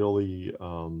are really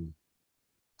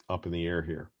up in the air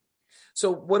here.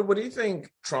 So what do you think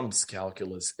Trump's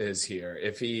calculus is here?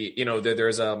 If he,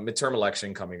 there's a midterm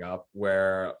election coming up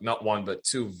where not one, but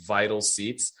two vital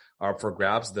seats are for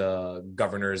grabs, the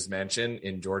governor's mansion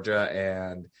in Georgia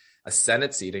and a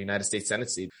Senate seat, a United States Senate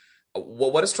seat.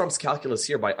 What is Trump's calculus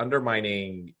here by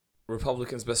undermining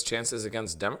Republicans' best chances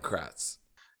against Democrats?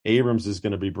 Abrams is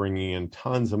going to be bringing in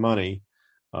tons of money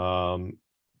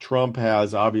Trump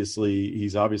he's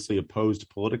obviously opposed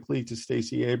politically to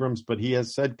Stacey Abrams, but he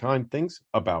has said kind things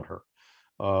about her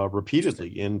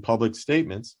repeatedly in public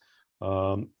statements,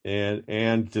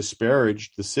 and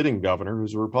disparaged the sitting governor,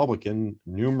 who's a Republican,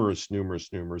 numerous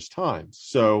times.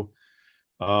 So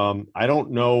I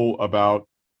don't know about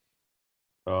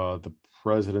the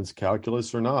president's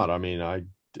calculus or not. I mean,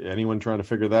 anyone trying to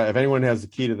figure that, if anyone has the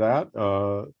key to that,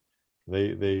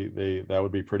 that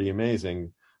would be pretty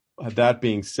amazing. That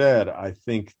being said, I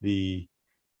think the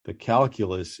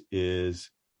calculus is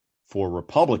for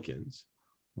Republicans,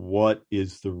 what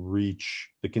is the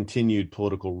continued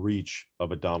political reach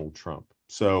of a Donald Trump?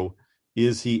 So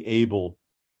is he able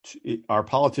to,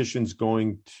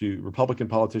 Republican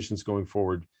politicians going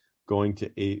forward, going to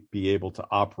be able to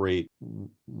operate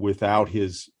without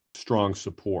his strong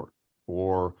support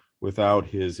or without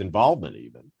his involvement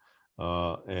even?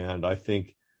 And I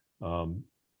think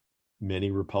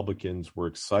many Republicans were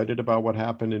excited about what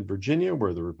happened in Virginia,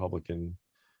 where the Republican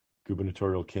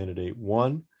gubernatorial candidate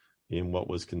won in what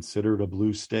was considered a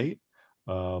blue state.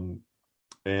 And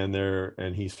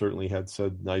he certainly had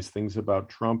said nice things about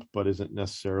Trump, but isn't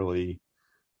necessarily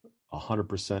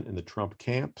 100% in the Trump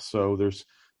camp. So there's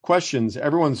questions.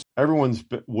 The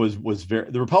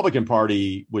Republican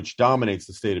Party, which dominates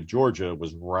the state of Georgia,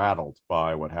 was rattled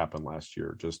by what happened last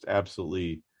year, just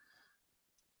absolutely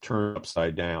turned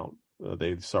upside down.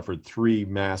 They suffered 3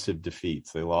 massive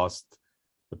defeats. They lost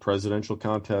the presidential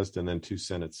contest and then 2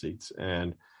 Senate seats.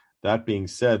 And that being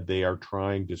said, they are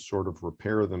trying to sort of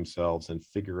repair themselves and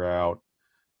figure out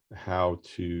how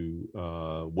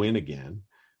to win again.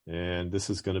 And this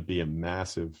is going to be a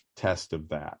massive test of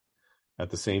that.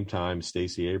 At the same time,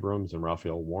 Stacey Abrams and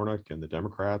Raphael Warnock and the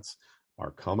Democrats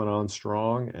are coming on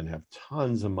strong and have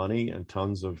tons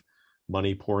of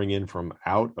money pouring in from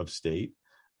out of state.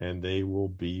 And they will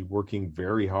be working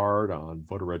very hard on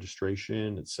voter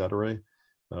registration, et cetera.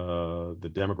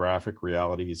 The demographic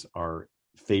realities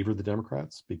favor the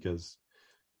Democrats because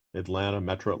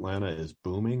Metro Atlanta is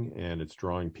booming, and it's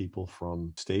drawing people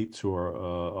from states who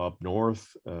are up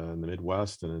north, in the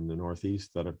Midwest and in the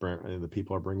Northeast, the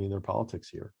people are bringing their politics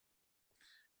here.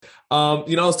 I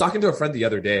was talking to a friend the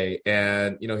other day,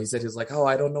 and he said he's like, "Oh,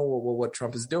 I don't know what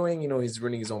Trump is doing. He's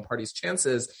ruining his own party's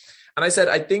chances." And I said,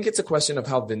 I think it's a question of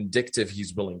how vindictive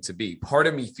he's willing to be. Part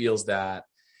of me feels that,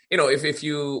 if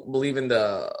you believe in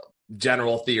the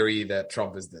general theory that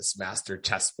Trump is this master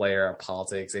chess player of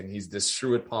politics and he's this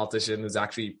shrewd politician who's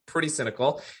actually pretty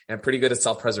cynical and pretty good at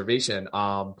self-preservation,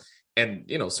 and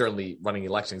certainly running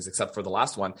elections, except for the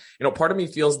last one, part of me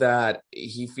feels that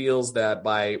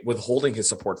by withholding his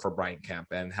support for Brian Kemp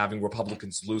and having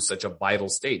Republicans lose such a vital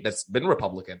state that's been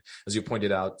Republican, as you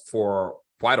pointed out, for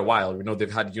quite a while.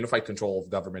 They've had unified control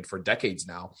of government for decades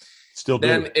now. Still do.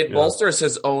 Then it bolsters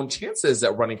his own chances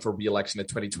at running for re-election in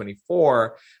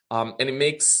 2024. And it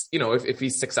makes, if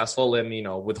he's successful in,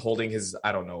 withholding his,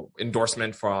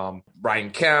 endorsement from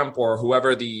Brian Kemp or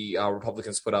whoever the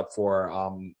Republicans put up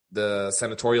for the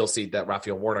senatorial seat that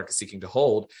Raphael Warnock is seeking to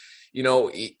hold,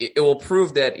 it will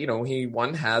prove that, he,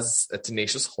 one, has a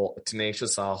tenacious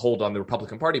hold on the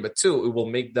Republican Party, but 2, it will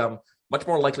make them much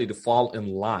more likely to fall in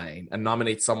line and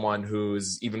nominate someone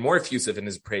who's even more effusive in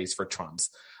his praise for Trump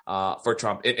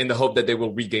in the hope that they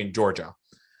will regain Georgia,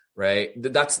 right?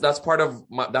 That's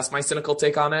my cynical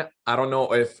take on it. I don't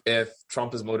know if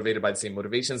Trump is motivated by the same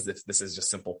motivations. If this is just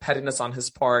simple pettiness on his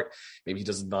part. Maybe he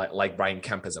doesn't like Brian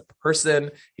Kemp as a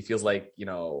person. He feels like,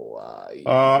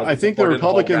 I think the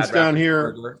Republicans down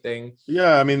here,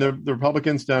 yeah, I mean, the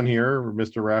Republicans down here,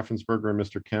 Mr. Raffensperger and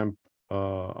Mr. Kemp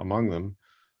among them,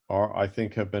 I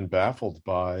think have been baffled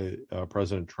by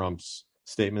President Trump's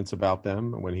statements about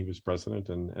them when he was president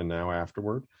and now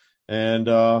afterward. And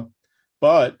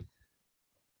but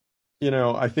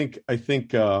I think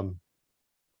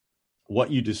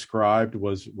what you described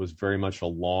was very much a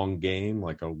long game,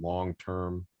 like a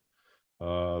long-term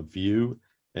view.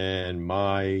 And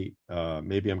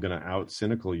maybe I'm going to out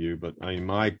cynical you, but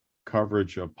my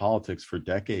coverage of politics for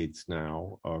decades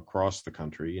now across the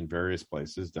country in various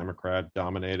places, Democrat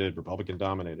dominated, Republican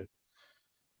dominated,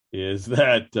 is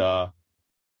that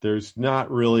there's not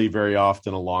really very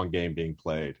often a long game being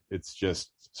played. It's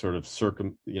just sort of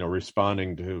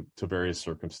responding to various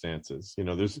circumstances.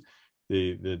 There's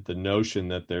the notion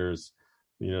that there's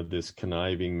this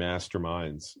conniving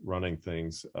masterminds running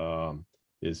things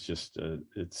is just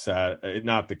it's sad.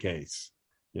 Not the case.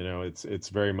 It's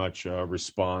very much a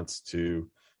response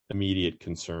to immediate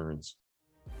concerns.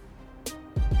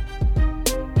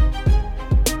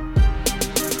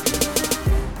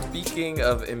 Speaking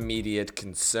of immediate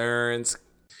concerns,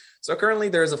 So currently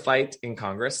there's a fight in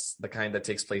Congress, the kind that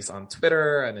takes place on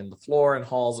Twitter and in the floor and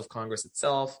halls of Congress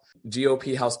itself.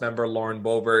 GOP House member Lauren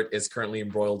Boebert is currently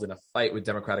embroiled in a fight with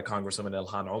Democratic Congresswoman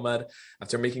Ilhan Omar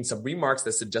after making some remarks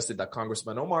that suggested that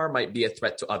Congressman Omar might be a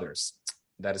threat to others.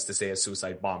 That is to say, a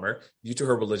suicide bomber, due to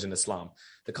her religion, Islam.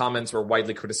 The comments were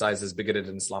widely criticized as bigoted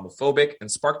and Islamophobic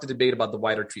and sparked a debate about the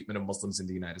wider treatment of Muslims in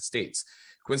the United States.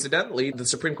 Coincidentally, the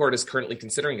Supreme Court is currently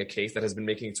considering a case that has been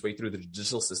making its way through the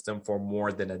judicial system for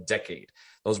more than a decade.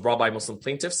 That was brought by Muslim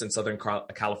plaintiffs in Southern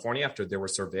California after they were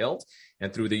surveilled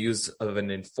and through the use of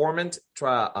an informant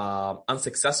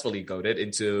unsuccessfully goaded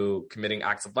into committing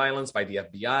acts of violence by the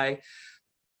FBI.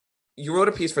 You wrote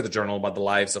a piece for the Journal about the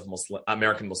lives of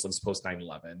American Muslims post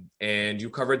 9/11, and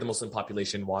you covered the Muslim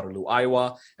population in Waterloo,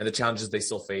 Iowa, and the challenges they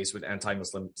still face with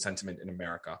anti-Muslim sentiment in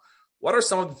America. What are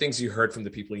some of the things you heard from the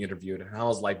people you interviewed, and how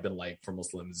has life been like for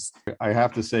Muslims? I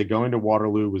have to say, going to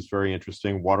Waterloo was very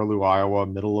interesting. Waterloo, Iowa,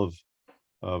 middle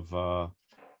of the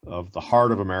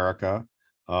heart of America,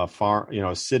 a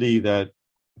city that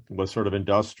was sort of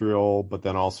industrial, but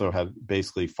then also had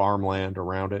basically farmland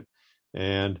around it,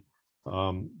 and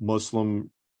Muslim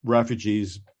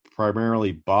refugees,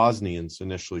 primarily Bosnians,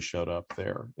 initially showed up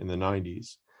there in the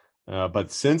 90s.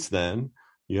 But since then,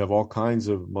 you have all kinds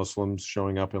of Muslims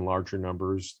showing up in larger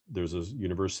numbers. There's a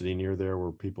university near there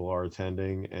where people are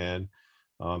attending, and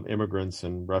immigrants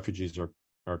and refugees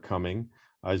are coming.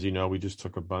 As you know, we just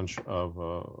took a bunch of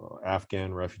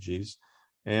Afghan refugees.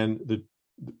 And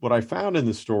what I found in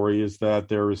the story is that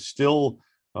there is still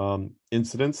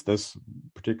incidents. This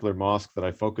particular mosque that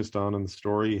I focused on in the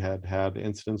story had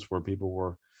incidents where people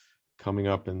were coming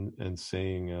up and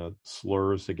saying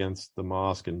slurs against the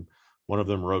mosque, and one of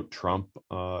them wrote Trump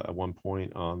at one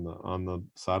point on the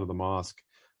side of the mosque.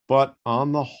 But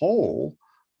on the whole,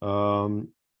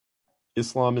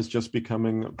 Islam is just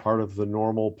becoming part of the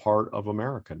normal part of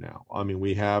America now. I mean,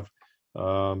 we have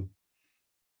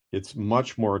it's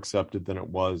much more accepted than it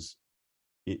was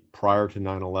prior to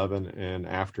 9/11 and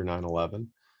after 9/11.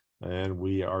 And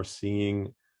we are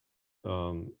seeing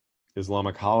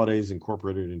Islamic holidays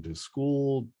incorporated into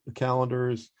school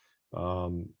calendars.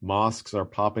 Mosques are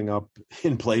popping up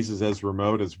in places as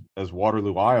remote as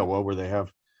Waterloo, Iowa, where they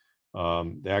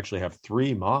actually have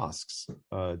 3 mosques,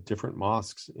 different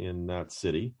mosques in that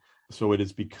city. So it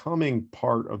is becoming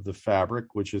part of the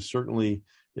fabric, which is certainly,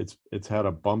 it's had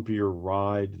a bumpier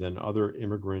ride than other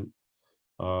immigrant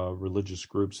religious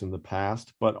groups in the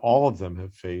past, but all of them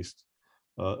have faced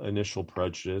initial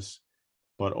prejudice,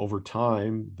 but over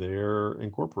time they're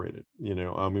incorporated.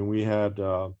 We had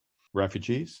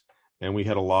refugees, and we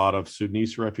had a lot of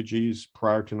Sudanese refugees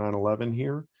prior to 9/11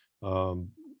 here,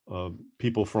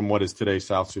 people from what is today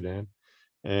South Sudan,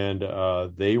 and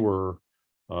they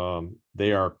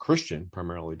are Christian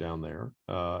primarily down there,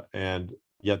 and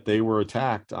yet they were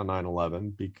attacked on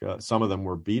 9/11 because some of them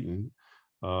were beaten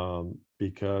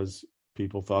because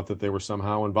people thought that they were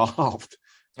somehow involved.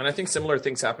 And I think similar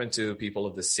things happened to people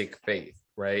of the Sikh faith,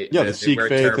 right? Yeah, the Sikh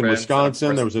faith in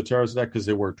Wisconsin, there was a terrorist attack because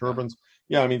they wore turbans.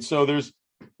 Yeah, I mean, so there's,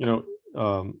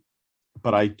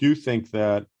 but I do think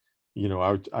that,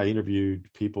 I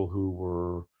interviewed people who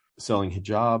were selling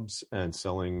hijabs and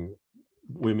selling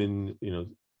women,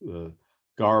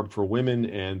 garb for women,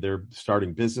 and they're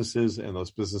starting businesses, and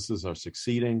those businesses are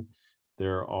succeeding.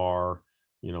 There are,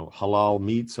 halal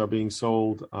meats are being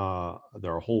sold. There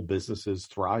are whole businesses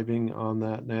thriving on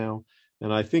that now.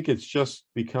 And I think it's just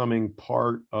becoming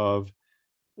part of,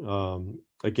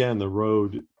 again, the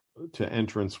road to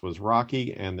entrance was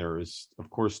rocky, and there is,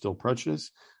 of course, still prejudice,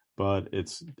 but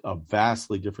it's a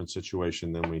vastly different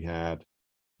situation than we had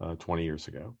 20 years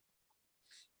ago.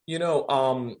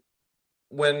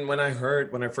 When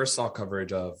I first saw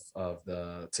coverage of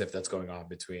the tiff that's going on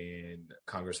between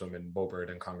Congresswoman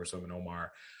Boebert and Congresswoman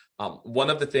Omar, one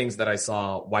of the things that I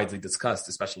saw widely discussed,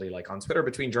 especially like on Twitter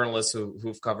between journalists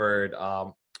who've covered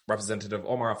Representative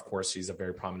Omar, of course, she's a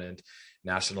very prominent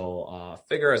national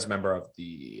figure as a member of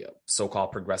the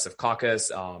so-called Progressive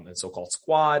Caucus and so-called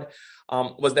Squad,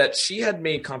 was that she had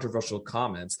made controversial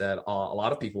comments that a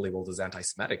lot of people labeled as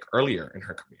anti-Semitic earlier in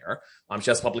her career.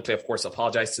 She has publicly, of course,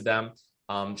 apologized to them.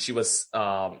 She was,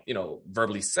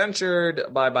 verbally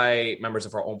censured by members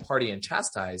of her own party and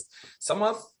chastised. Some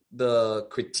of the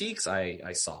critiques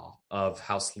I saw of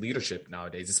House leadership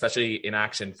nowadays, especially in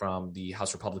action from the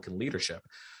House Republican leadership,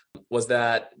 was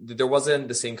that there wasn't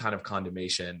the same kind of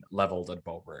condemnation leveled at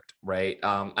Boebert, right?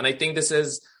 And I think this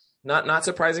is Not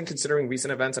surprising considering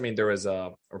recent events. I mean, there was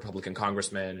a Republican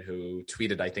congressman who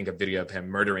tweeted, I think, a video of him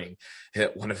murdering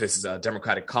one of his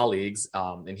Democratic colleagues,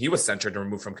 and he was censured and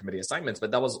removed from committee assignments.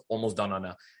 But that was almost done on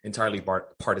an entirely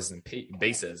partisan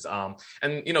basis. And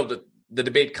the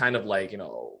debate kind of like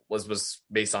was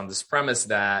based on this premise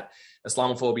that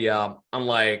Islamophobia,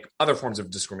 unlike other forms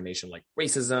of discrimination like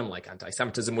racism, like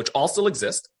anti-Semitism, which all still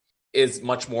exist, is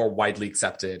much more widely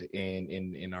accepted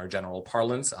in our general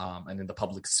parlance and in the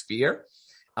public sphere.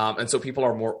 And so people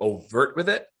are more overt with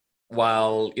it,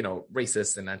 while,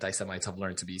 racists and anti-Semites have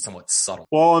learned to be somewhat subtle.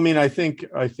 Well, I mean, I think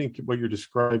what you're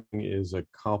describing is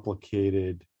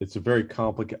it's a very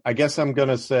complicated, I guess I'm going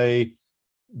to say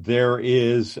there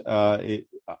is,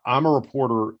 I'm a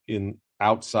reporter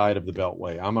outside of the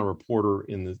Beltway. I'm a reporter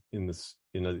in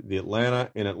Atlanta,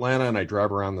 and I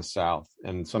drive around the South,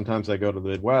 and sometimes I go to the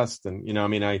Midwest, and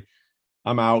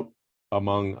I'm out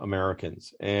among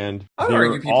Americans, and I would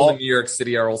argue people in New York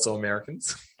City are also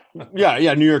Americans.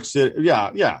 yeah, New York City,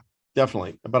 yeah,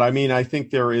 definitely. But I mean, I think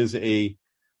there is a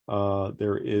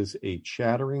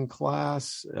chattering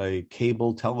class, a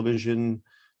cable television,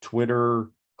 Twitter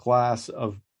class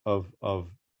of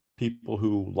people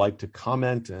who like to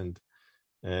comment, and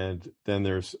then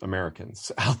there's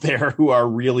Americans out there who are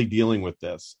really dealing with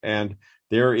this. And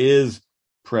there is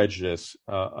prejudice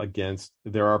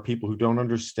there are people who don't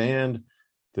understand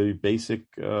the basic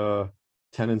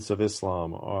tenets of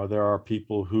Islam, or there are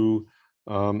people who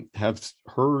have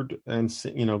heard and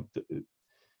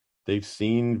they've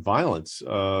seen violence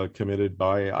committed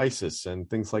by ISIS and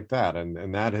things like that.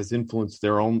 And that has influenced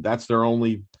that's their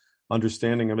only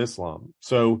understanding of Islam.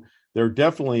 So there's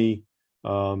definitely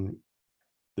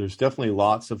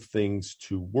lots of things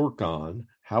to work on.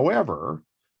 However,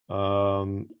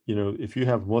 if you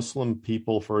have Muslim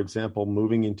people, for example,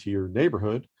 moving into your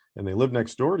neighborhood and they live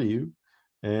next door to you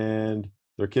and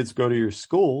their kids go to your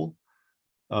school,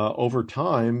 over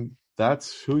time,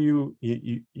 that's who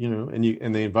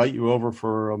and they invite you over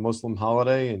for a Muslim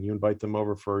holiday, and you invite them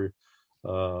over for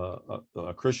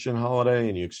a Christian holiday,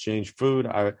 and you exchange food.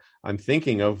 I'm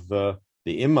thinking of the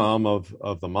imam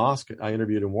of the mosque I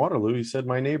interviewed in Waterloo. He said,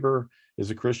 my neighbor is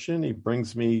a Christian. He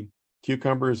brings me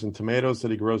cucumbers and tomatoes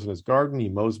that he grows in his garden. He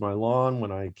mows my lawn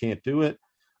when I can't do it.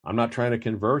 I'm not trying to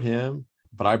convert him,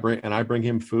 but I bring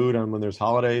him food on when there's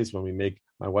holidays, when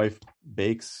my wife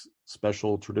bakes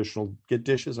special traditional get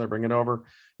dishes, I bring it over,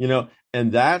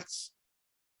 and that's,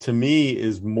 to me,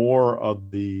 is more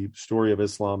of the story of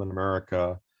Islam in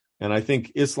America. And I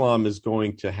think Islam is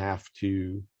going to have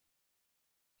to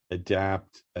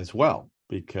adapt as well,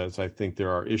 because I think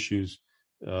there are issues.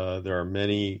 There are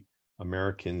many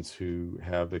Americans who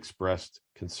have expressed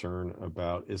concern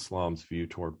about Islam's view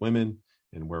toward women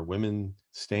and where women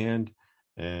stand,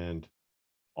 and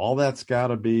all that's got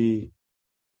to be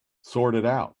sorted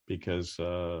out, because I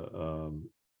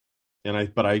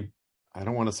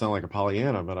don't want to sound like a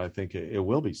Pollyanna, but I think it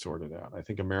will be sorted out. I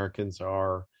think Americans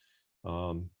are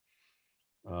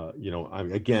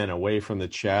again, away from the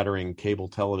chattering cable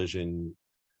television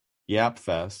yap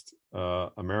fest,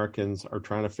 Americans are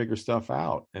trying to figure stuff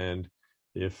out. And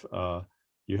if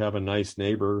you have a nice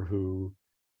neighbor who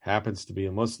happens to be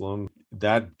a Muslim,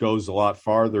 that goes a lot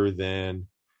farther than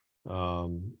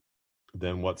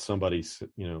what somebody,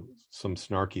 some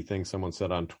snarky thing someone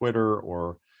said on Twitter,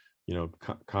 or,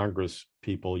 Congress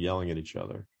people yelling at each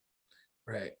other.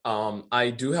 Right. I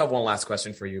do have one last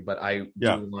question for you, but I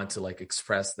do want to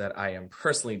express that I am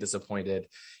personally disappointed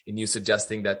in you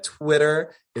suggesting that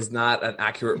Twitter is not an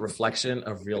accurate reflection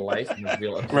of real life and of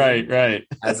real opinion. Right.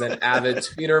 As an avid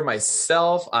tweeter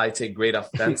myself, I take great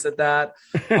offense at that.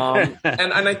 And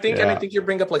I think you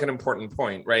bring up an important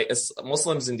point, right? As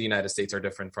Muslims in the United States are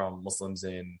different from Muslims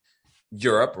in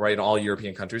Europe, right? In all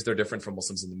European countries, they're different from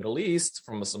Muslims in the Middle East,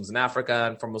 from Muslims in Africa,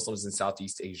 and from Muslims in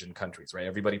Southeast Asian countries, right?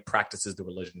 Everybody practices the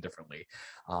religion differently,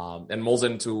 and molds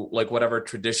into whatever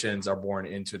traditions are born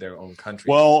into their own country.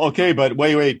 Well, okay, but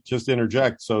wait, just to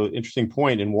interject. So, interesting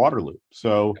point in Waterloo.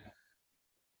 So,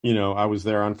 I was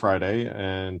there on Friday,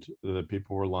 and the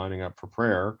people were lining up for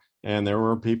prayer, and there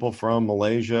were people from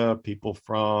Malaysia, people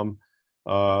from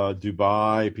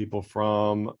Dubai, people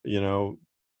from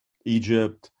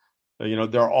Egypt.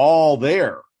 They're all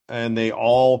there, and they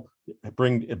all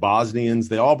bring Bosnians.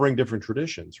 They all bring different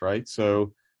traditions, right?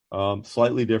 So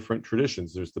slightly different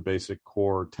traditions. There's the basic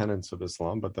core tenets of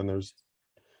Islam, but then there's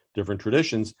different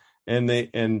traditions.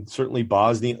 And certainly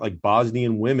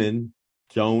Bosnian women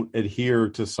don't adhere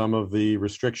to some of the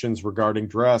restrictions regarding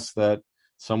dress that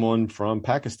someone from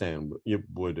Pakistan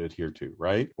would adhere to,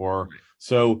 right? Or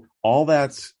so all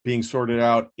that's being sorted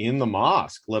out in the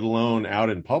mosque, let alone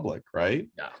out in public, right?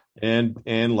 Yeah.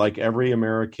 And like every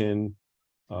American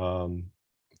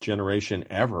generation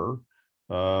ever,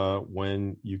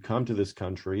 when you come to this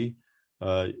country,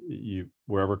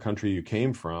 wherever country you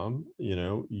came from,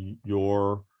 you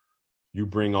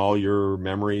bring all your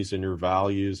memories and your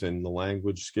values and the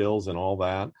language skills and all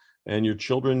that, and your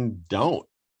children don't,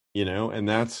 and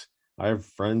I have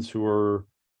friends who are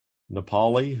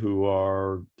Nepali who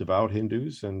are devout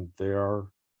Hindus, and they are,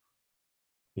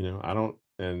 I don't,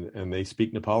 and they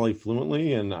speak Nepali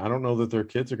fluently, and I don't know that their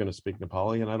kids are going to speak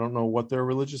Nepali, and I don't know what their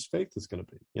religious faith is going to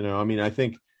be. I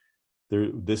think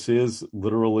this is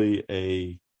literally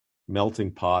a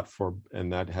melting pot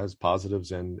and that has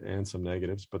positives and some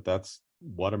negatives, but that's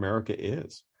what America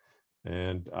is.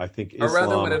 And I think Islam, or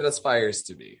rather what it aspires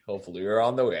to be. Hopefully we're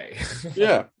on the way.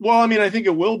 Yeah. Well, I think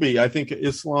it will be. I think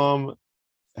Islam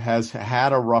has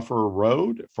had a rougher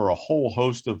road for a whole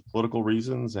host of political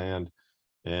reasons and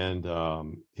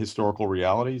historical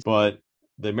realities. But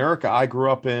the America I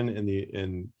grew up in and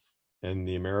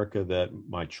the America that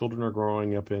my children are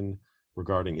growing up in,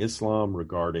 regarding Islam,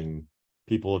 regarding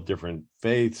people of different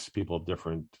faiths, people of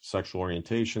different sexual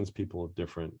orientations, people of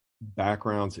different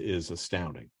backgrounds, is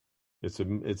astounding. It's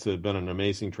been an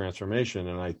amazing transformation,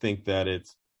 and I think that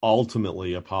it's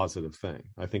ultimately a positive thing.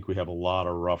 I think we have a lot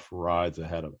of rough rides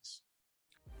ahead of us.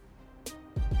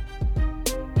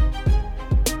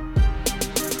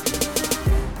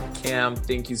 Cam,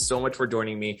 thank you so much for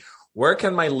joining me. Where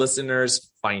can my listeners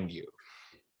find you?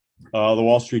 The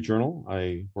Wall Street Journal.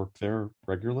 I work there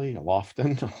regularly,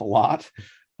 often, a lot.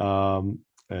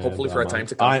 Hopefully for a time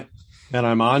to come. And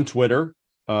I'm on Twitter,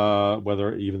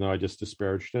 even though I just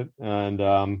disparaged it. And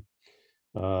Cam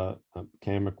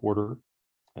McWhorter.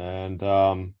 And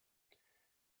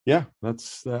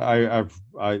that's I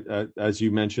as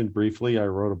you mentioned briefly, I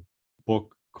wrote a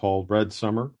book called Red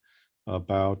Summer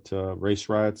about race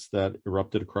riots that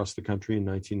erupted across the country in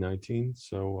 1919.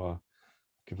 So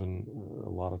given a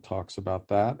lot of talks about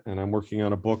that, and I'm working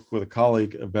on a book with a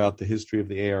colleague about the history of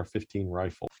the AR-15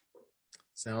 rifle.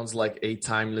 Sounds like a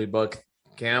timely book.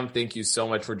 Cam, thank you so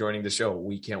much for joining the show.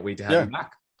 We can't wait to have you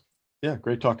back. Yeah,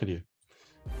 great talking to you.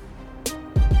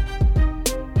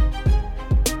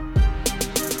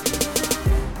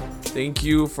 Thank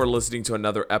you for listening to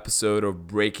another episode of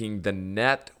Breaking the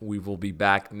Net. We will be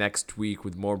back next week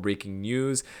with more breaking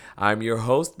news. I'm your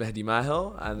host, Mehdi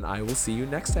Mahil, and I will see you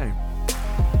next time.